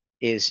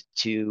is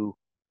to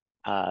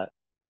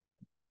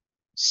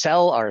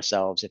sell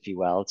ourselves, if you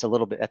will. It's a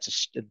little bit,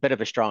 that's a bit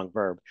of a strong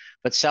verb,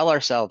 but sell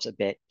ourselves a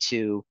bit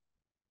to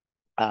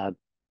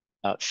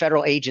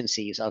federal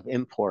agencies of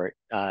import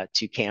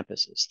to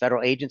campuses.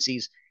 Federal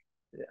agencies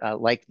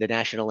like the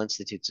National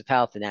Institutes of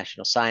Health, the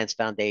National Science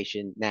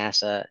Foundation,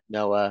 NASA,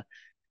 NOAA,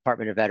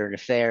 Department of Veteran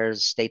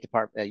Affairs, State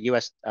Department,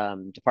 U.S.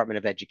 Department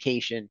of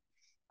Education,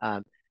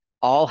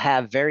 all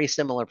have very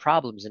similar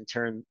problems in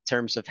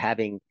terms of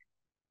having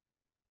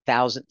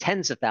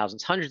tens of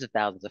thousands, hundreds of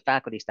thousands of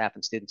faculty, staff,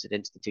 and students at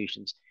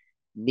institutions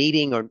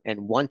needing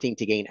and wanting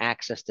to gain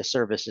access to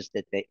services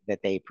that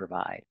they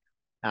provide.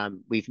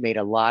 We've had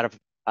a lot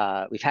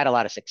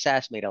of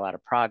success, made a lot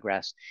of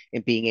progress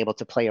in being able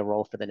to play a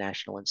role for the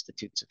National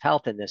Institutes of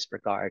Health in this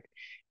regard.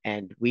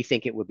 And we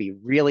think it would be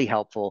really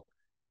helpful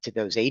to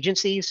those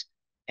agencies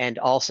and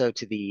also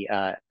to the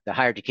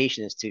higher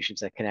education institutions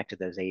that connect to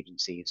those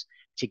agencies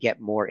to get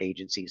more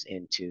agencies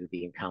into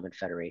the InCommon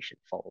Federation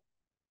fold.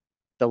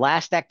 The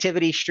last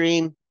activity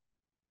stream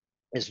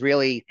is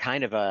really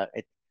kind of I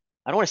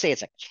don't want to say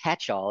it's a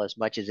catch-all as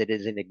much as it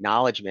is an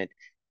acknowledgement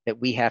that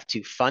we have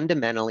to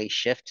fundamentally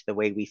shift the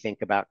way we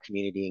think about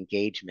community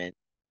engagement,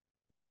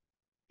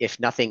 if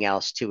nothing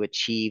else, to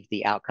achieve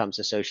the outcomes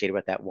associated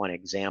with that one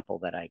example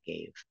that I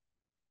gave,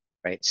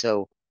 right?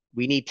 So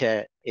we need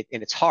to,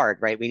 and it's hard,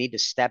 right? We need to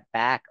step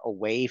back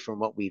away from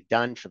what we've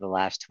done for the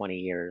last 20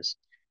 years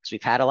because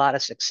we've had a lot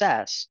of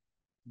success,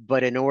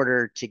 but in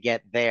order to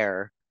get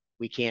there,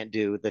 we can't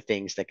do the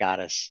things that got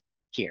us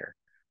here,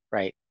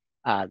 right?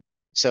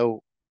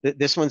 So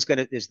this one's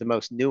is the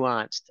most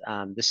nuanced.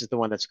 This is the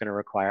one that's going to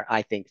require,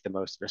 I think, the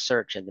most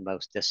research and the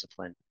most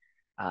discipline.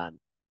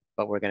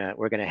 But we're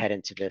gonna head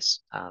into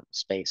this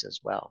space as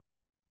well.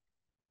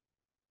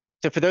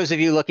 So for those of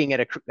you looking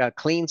at a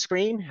clean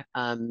screen,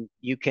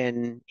 you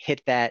can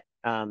hit that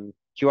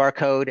QR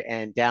code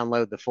and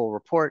download the full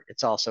report.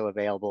 It's also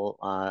available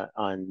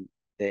on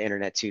the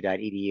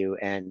internet2.edu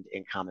and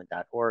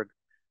incommon.org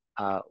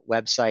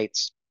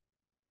websites.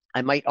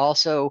 I might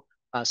also,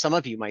 some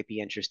of you might be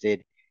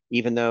interested,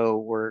 even though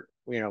we're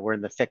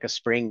in the thick of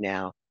spring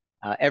now.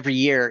 Every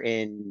year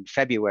in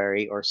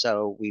February or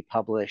so, we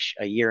publish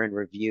a year in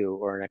review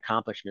or an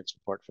accomplishments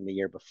report from the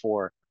year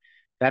before.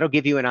 That'll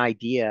give you an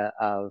idea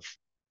of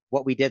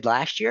what we did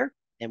last year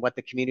and what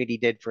the community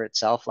did for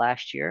itself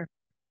last year.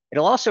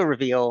 It'll also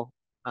reveal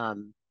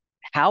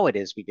how it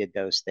is we did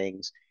those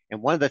things.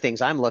 And one of the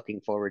things I'm looking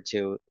forward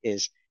to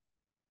is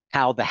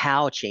how the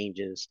how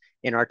changes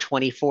in our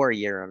 24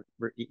 year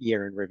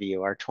in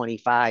review, our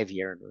 25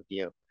 year in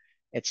review,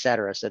 et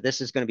cetera. So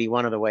this is going to be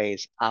one of the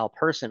ways I'll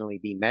personally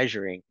be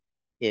measuring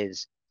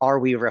is, are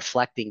we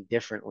reflecting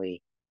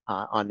differently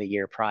on the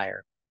year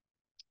prior?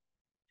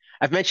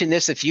 I've mentioned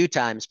this a few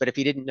times, but if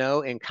you didn't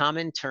know,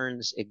 InCommon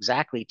turns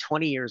exactly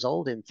 20 years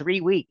old in 3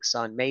 weeks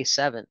on May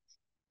 7th.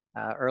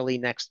 Early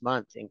next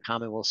month,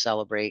 InCommon will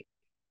celebrate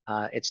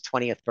its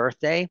 20th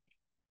birthday.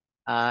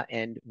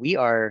 And we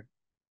are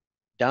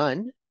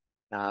done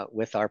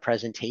with our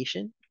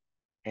presentation.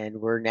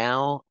 And we're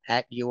now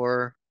at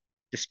your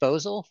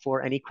disposal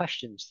for any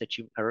questions that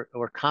you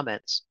or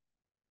comments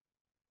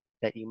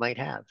that you might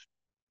have.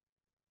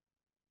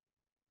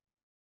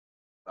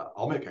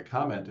 I'll make a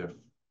comment if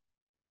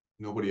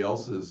nobody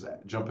else is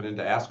jumping in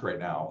to ask right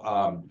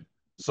now.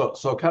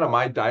 So kind of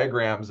my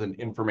diagrams and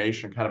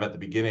information kind of at the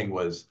beginning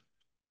was,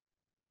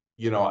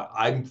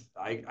 I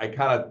kind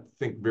of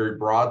think very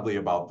broadly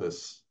about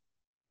this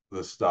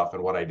stuff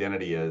and what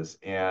identity is.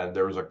 And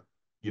there was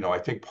I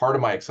think part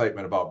of my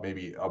excitement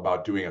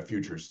about doing a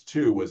Futures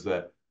 2 was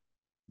that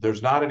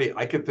there's not any,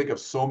 I could think of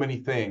so many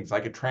things. I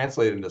could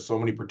translate into so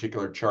many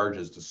particular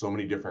charges to so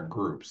many different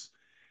groups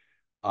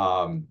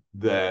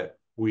that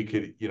we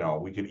could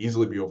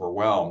easily be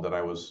overwhelmed, that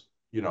I was,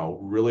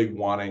 really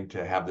wanting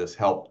to have this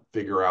help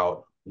figure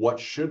out what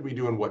should we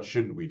do and what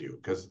shouldn't we do?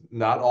 Because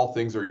not all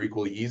things are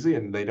equally easy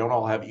and they don't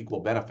all have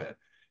equal benefit.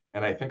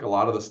 And I think a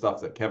lot of the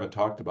stuff that Kevin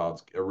talked about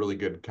is a really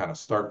good kind of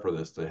start for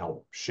this to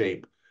help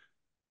shape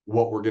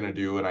what we're going to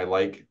do. And I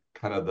like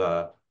kind of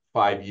the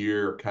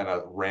 5-year kind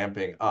of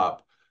ramping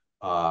up,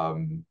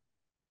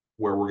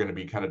 where we're going to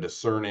be kind of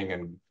discerning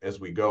and as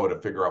we go to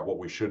figure out what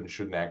we should and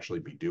shouldn't actually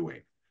be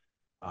doing.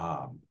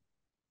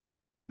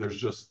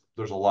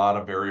 There's a lot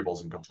of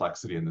variables and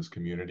complexity in this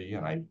community,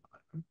 and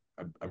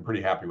I'm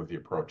pretty happy with the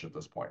approach at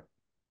this point.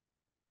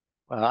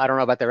 Well, I don't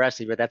know about the rest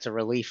of you, but that's a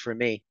relief for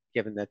me,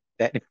 given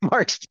that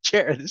Mark's the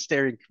chair of the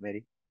steering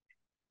committee.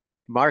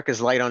 Marc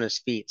is light on his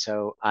feet,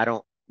 so I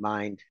don't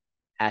mind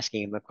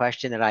asking him a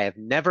question that I have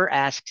never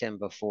asked him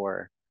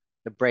before.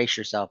 So brace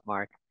yourself,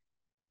 Marc.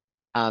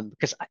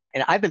 Because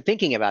I've been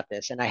thinking about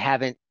this, and I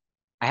haven't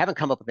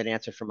come up with an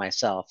answer for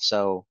myself.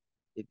 So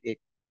it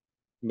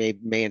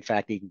may in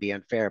fact even be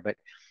unfair. But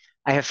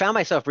I have found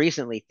myself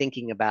recently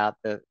thinking about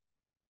the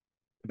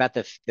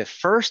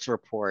first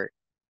report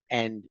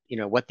and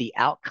what the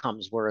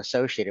outcomes were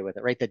associated with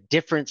it, right? The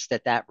difference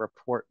that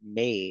report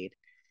made,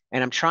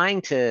 and I'm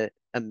trying to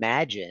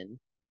imagine,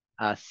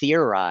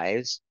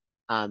 theorize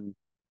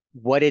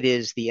what it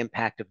is the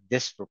impact of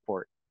this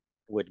report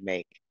would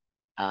make.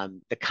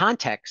 The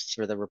context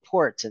for the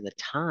reports and the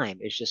time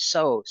is just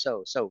so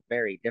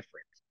very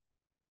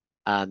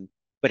different.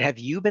 But have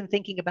you been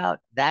thinking about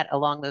that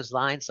along those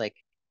lines? Like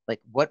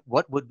what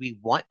would we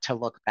want to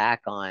look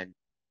back on?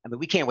 I mean,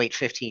 we can't wait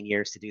 15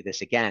 years to do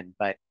this again,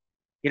 but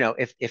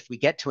if we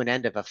get to an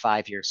end of a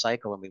 5-year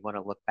cycle and we want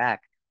to look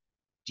back,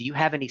 do you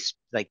have any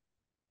like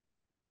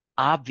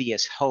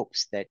obvious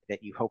hopes that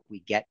you hope we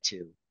get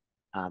to,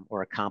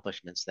 or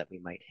accomplishments that we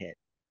might hit?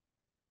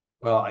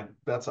 Well,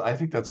 I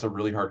think that's a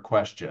really hard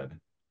question.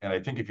 And I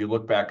think if you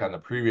look back on the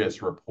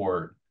previous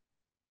report,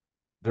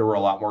 there were a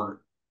lot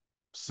more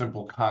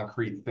simple,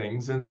 concrete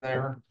things in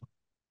there.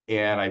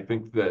 And I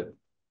think that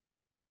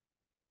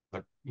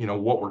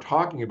what we're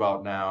talking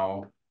about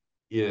now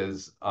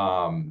is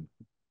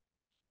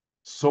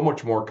so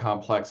much more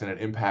complex, and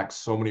it impacts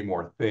so many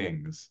more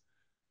things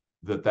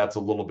that's a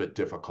little bit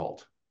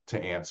difficult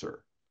to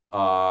answer.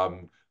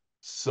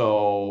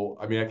 So,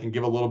 I mean, I can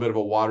give a little bit of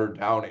a watered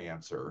down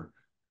answer.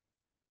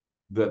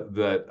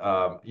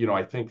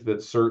 I think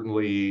that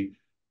certainly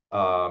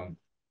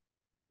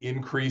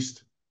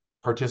increased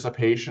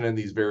participation in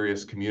these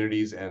various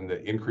communities and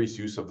the increased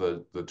use of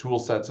the tool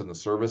sets and the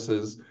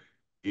services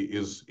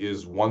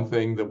is one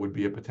thing that would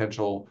be a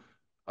potential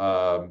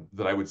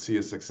that I would see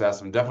as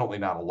success, and definitely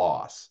not a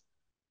loss.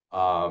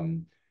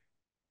 And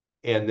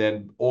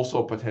then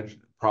also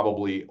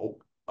probably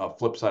a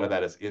flip side of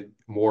that is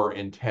more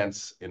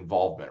intense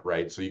involvement,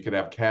 right? So you could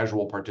have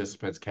casual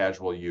participants,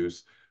 casual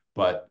use,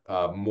 but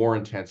more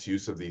intense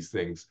use of these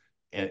things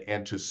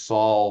and to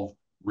solve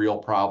real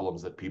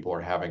problems that people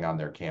are having on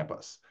their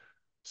campus.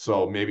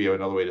 So maybe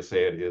another way to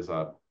say it is,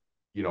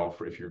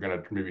 if you're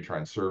going to maybe try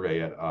and survey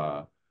it,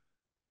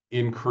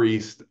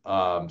 increased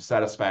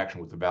satisfaction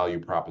with the value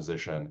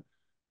proposition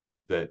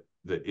that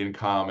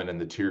InCommon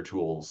and the tier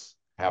tools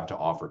have to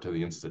offer to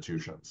the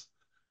institutions.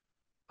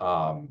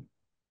 But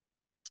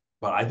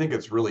I think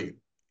it's really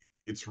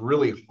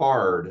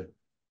hard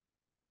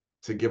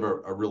to give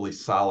a really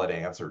solid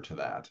answer to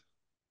that.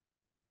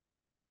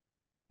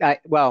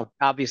 Well,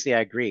 obviously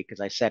I agree, because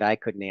I said I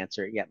couldn't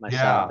answer it yet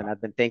myself, and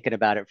I've been thinking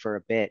about it for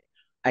a bit.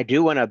 I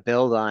do want to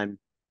build on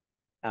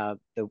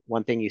the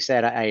one thing you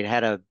said. I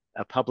had a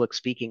public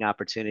speaking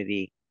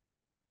opportunity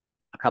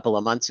a couple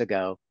of months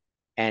ago,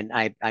 and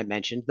I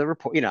mentioned the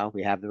report.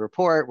 We have the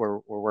report. We're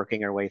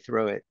working our way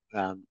through it.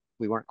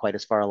 We weren't quite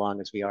as far along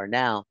as we are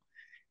now,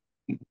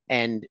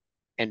 and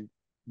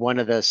one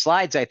of the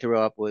slides I threw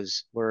up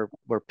were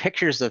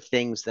pictures of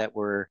things that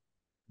were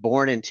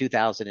born in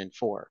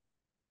 2004.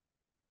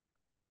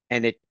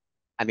 And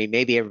I mean,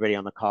 maybe everybody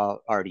on the call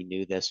already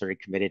knew this or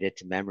had committed it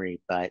to memory,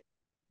 but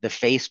the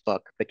Facebook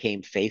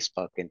became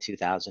Facebook in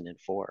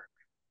 2004.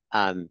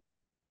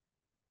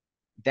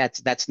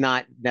 That's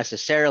not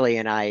necessarily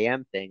an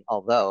IAM thing,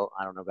 although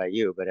I don't know about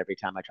you, but every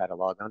time I try to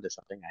log on to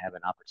something, I have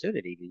an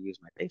opportunity to use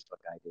my Facebook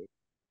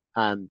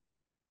ID.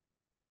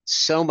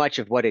 So much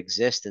of what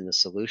exists in the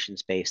solution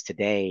space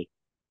today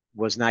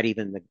was not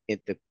even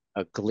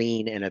a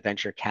glean in a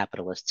venture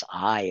capitalist's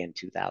eye in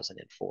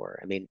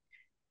 2004. I mean,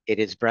 it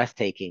is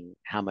breathtaking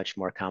how much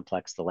more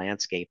complex the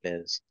landscape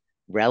is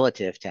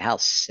relative to how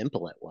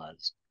simple it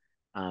was.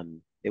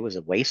 It was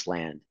a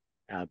wasteland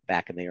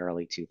back in the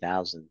early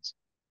 2000s.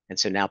 And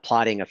so now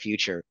plotting a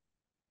future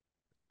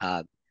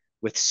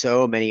with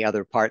so many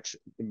other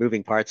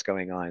moving parts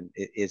going on,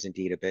 it is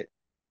indeed a bit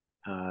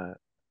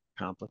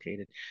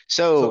complicated.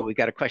 So we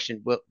got a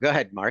question. Well, go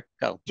ahead, Marc.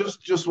 Go.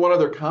 Just one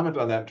other comment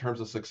on that in terms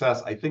of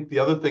success. I think the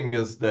other thing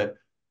is that,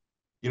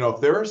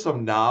 if there are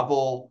some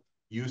novel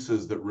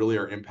uses that really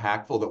are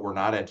impactful that we're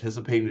not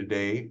anticipating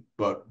today,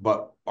 but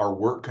our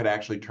work could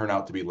actually turn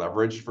out to be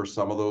leveraged for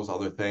some of those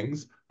other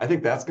things, I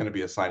think that's going to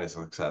be a sign of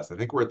success. I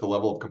think we're at the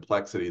level of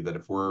complexity that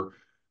if we're,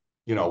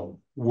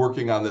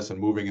 working on this and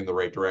moving in the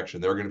right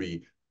direction, there are going to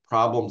be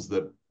problems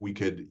that we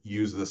could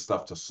use this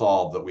stuff to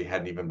solve that we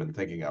hadn't even been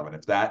thinking of. And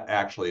if that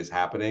actually is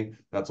happening,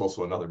 that's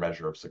also another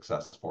measure of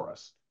success for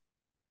us.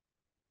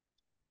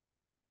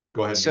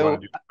 Go ahead. Do you So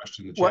want to do the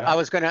question in the what I chat?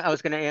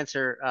 was gonna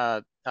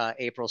answer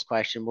April's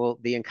question. Will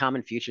the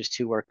InCommon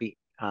Futures2 work be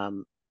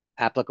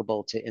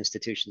applicable to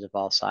institutions of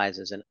all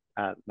sizes? And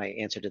my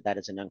answer to that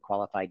is an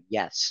unqualified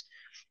yes.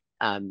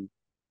 Um,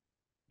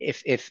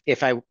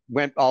 if I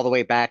went all the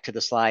way back to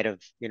the slide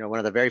of, one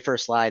of the very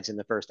first slides in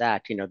the first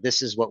act,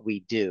 this is what we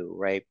do,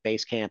 right?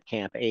 Base camp,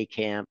 camp, A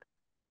camp,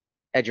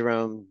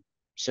 Eduroam,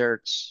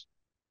 certs,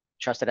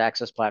 trusted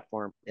access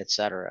platform,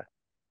 etc.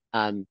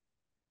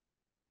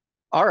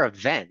 Our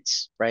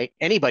events, right?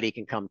 Anybody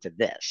can come to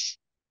this.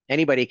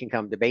 Anybody can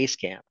come to base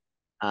camp.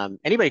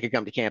 Anybody can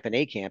come to camp and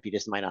A camp. You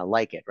just might not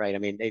like it, right? I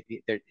mean,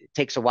 it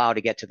takes a while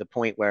to get to the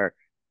point where,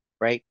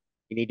 right,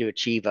 you need to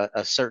achieve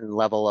a certain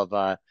level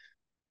of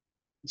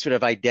sort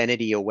of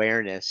identity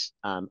awareness,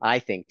 I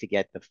think, to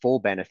get the full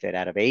benefit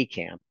out of A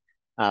camp.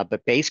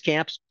 But base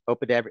camps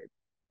open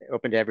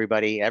to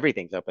everybody.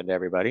 Everything's open to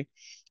everybody.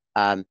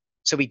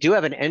 So we do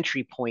have an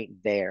entry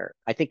point there.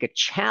 I think a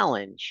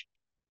challenge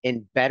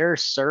in better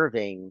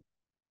serving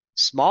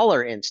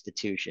smaller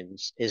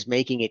institutions is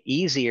making it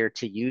easier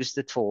to use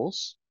the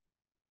tools,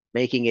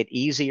 making it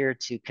easier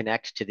to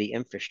connect to the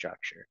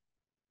infrastructure.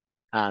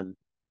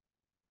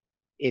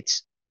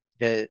 It's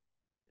the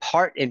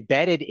part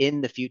embedded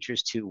in the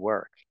Futures2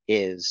 work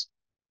is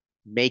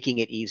making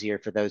it easier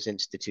for those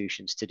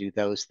institutions to do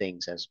those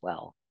things as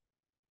well.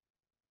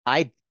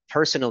 I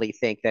personally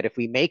think that if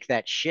we make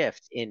that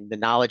shift in the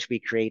knowledge we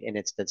create and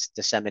its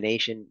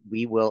dissemination,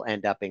 we will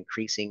end up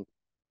increasing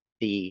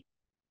the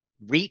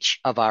reach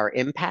of our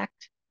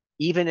impact,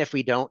 even if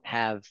we don't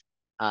have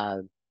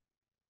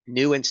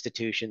new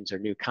institutions or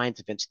new kinds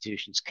of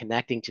institutions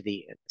connecting to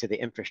the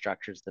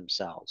infrastructures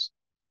themselves.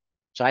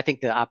 So I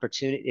think the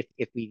opportunity,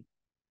 if we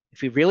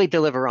really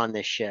deliver on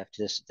this shift,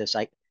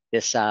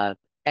 this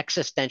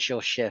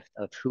existential shift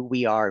of who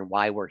we are and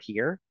why we're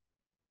here,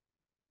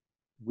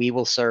 we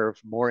will serve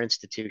more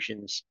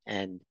institutions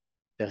and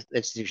the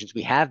institutions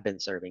we have been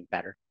serving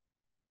better.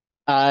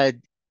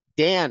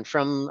 Dan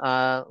from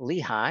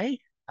Lehigh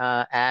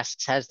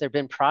asks, has there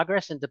been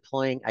progress in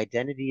deploying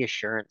identity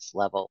assurance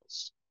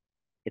levels?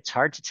 It's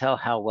hard to tell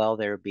how well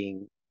they're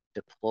being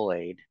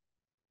deployed.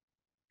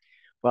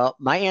 Well,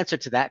 my answer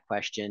to that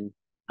question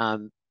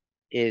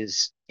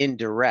is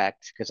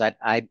indirect, because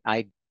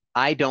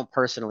I don't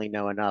personally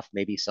know enough.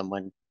 Maybe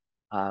someone,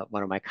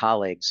 one of my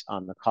colleagues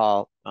on the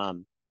call,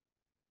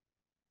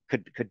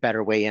 could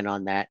better weigh in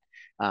on that.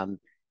 And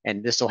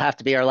this will have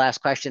to be our last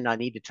question. I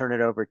need to turn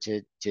it over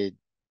to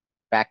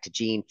back to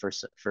Jean for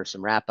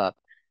some wrap up.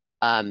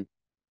 But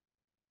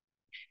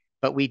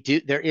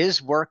there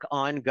is work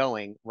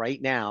ongoing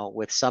right now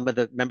with some of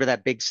remember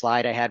that big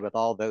slide I had with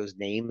all those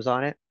names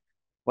on it?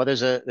 Well,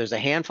 there's a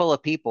handful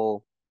of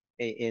people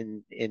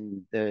in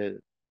the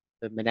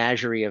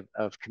menagerie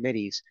of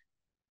committees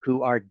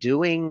who are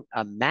doing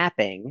a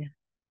mapping,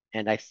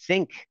 and I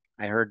think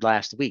I heard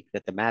last week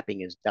that the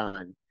mapping is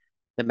done.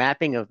 The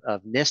mapping of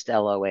NIST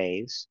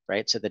LOAs,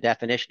 right? So the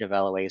definition of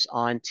LOAs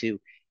onto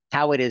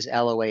how it is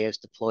LOA is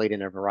deployed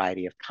in a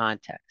variety of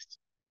contexts,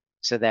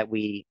 so that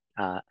we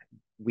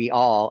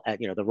all,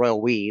 the royal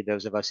we,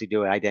 those of us who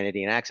do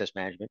identity and access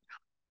management,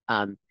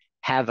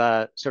 have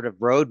a sort of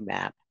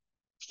roadmap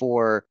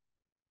for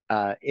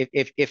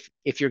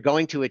if you're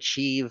going to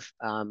achieve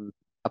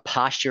a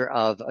posture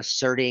of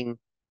asserting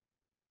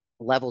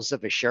levels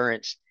of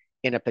assurance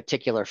in a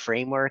particular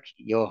framework,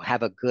 you'll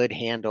have a good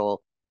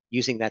handle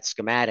using that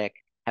schematic,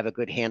 have a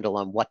good handle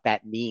on what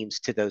that means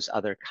to those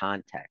other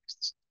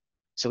contexts.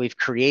 So we've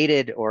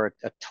created, or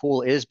a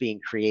tool is being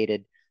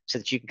created, so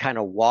that you can kind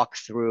of walk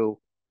through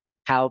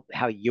how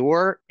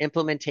your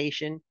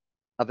implementation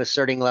of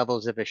asserting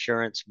levels of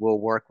assurance will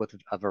work with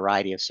a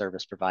variety of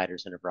service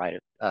providers in a variety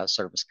of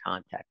service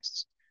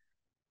contexts.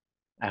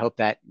 I hope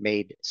that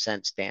made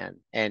sense, Dan.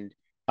 And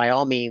by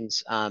all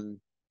means, I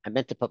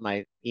meant to put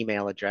my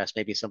email address.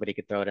 Maybe somebody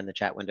could throw it in the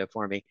chat window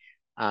for me.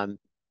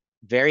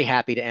 Very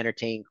happy to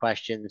entertain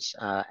questions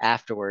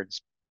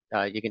afterwards.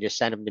 You can just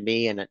send them to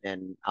me,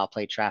 and I'll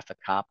play traffic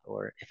cop,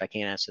 or if I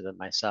can't answer them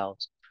myself.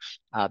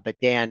 But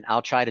Dan,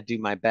 I'll try to do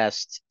my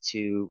best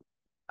to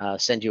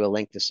send you a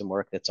link to some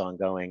work that's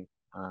ongoing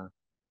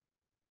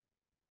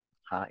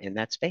in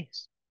that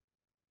space.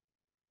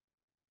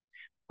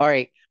 All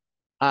right,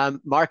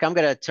 Marc, I'm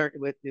going to turn,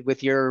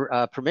 with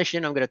your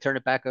permission, I'm going to turn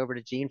it back over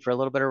to Jean for a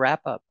little bit of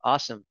wrap up.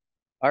 Awesome.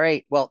 All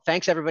right. Well,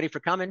 thanks everybody for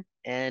coming.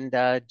 And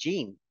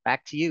Jean,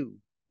 back to you.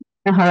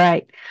 All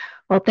right.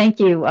 Well, thank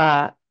you,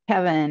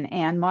 Kevin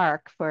and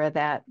Marc, for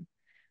that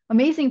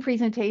amazing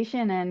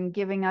presentation and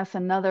giving us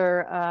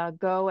another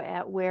go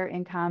at where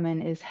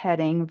InCommon is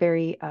heading.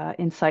 Very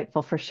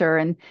insightful for sure.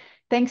 And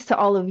thanks to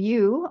all of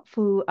you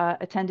who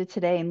attended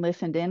today and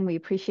listened in. We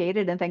appreciate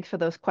it. And thanks for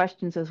those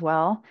questions as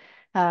well.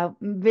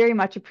 Very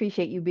much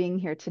appreciate you being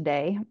here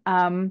today.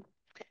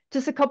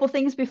 Just a couple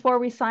things before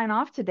we sign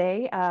off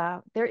today.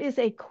 There is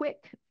a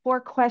quick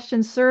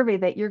 4-question survey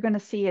that you're going to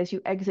see as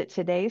you exit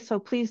today. So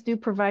please do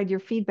provide your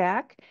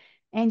feedback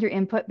and your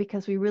input,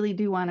 because we really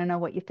do want to know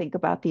what you think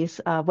about these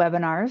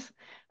webinars.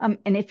 And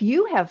if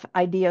you have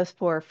ideas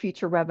for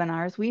future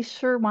webinars, we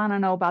sure want to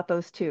know about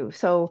those too.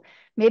 So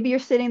maybe you're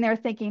sitting there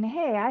thinking,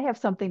 hey, I have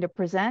something to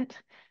present.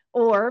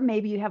 Or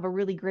maybe you have a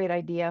really great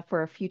idea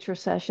for a future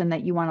session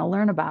that you want to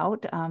learn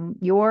about.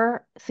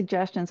 Your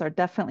suggestions are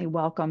definitely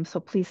welcome,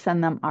 so please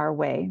send them our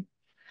way.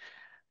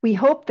 We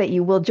hope that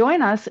you will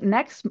join us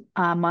next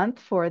month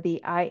for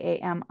the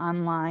IAM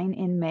Online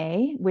in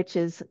May, which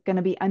is going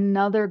to be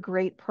another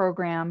great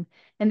program.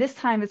 And this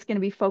time it's going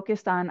to be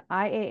focused on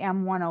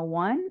IAM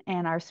 101,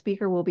 and our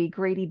speaker will be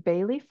Grady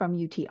Bailey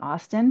from UT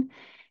Austin.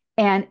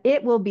 And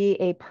it will be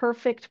a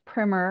perfect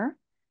primer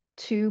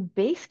to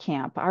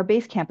Basecamp, our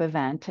Basecamp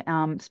event.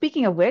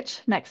 Speaking of which,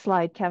 next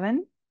slide,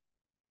 Kevin.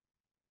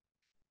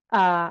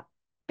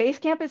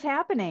 Basecamp is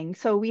happening.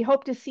 So we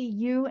hope to see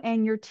you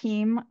and your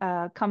team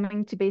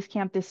coming to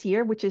Basecamp this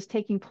year, which is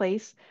taking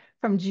place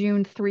from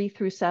June 3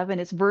 through 7.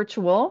 It's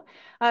virtual.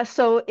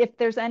 So if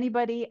there's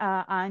anybody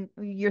on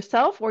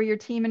yourself or your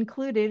team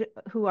included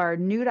who are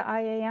new to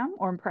IAM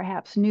or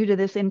perhaps new to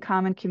this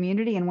InCommon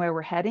community and where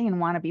we're heading and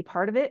want to be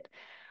part of it,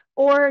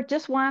 or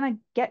just want to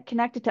get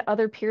connected to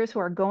other peers who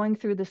are going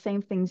through the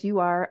same things you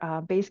are,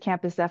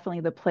 Basecamp is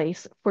definitely the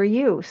place for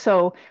you.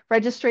 So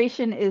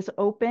registration is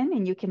open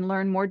and you can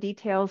learn more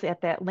details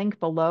at that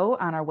link below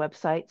on our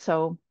website.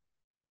 So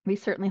we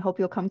certainly hope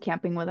you'll come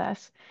camping with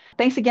us.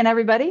 Thanks again,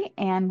 everybody,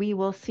 and we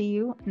will see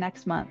you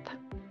next month.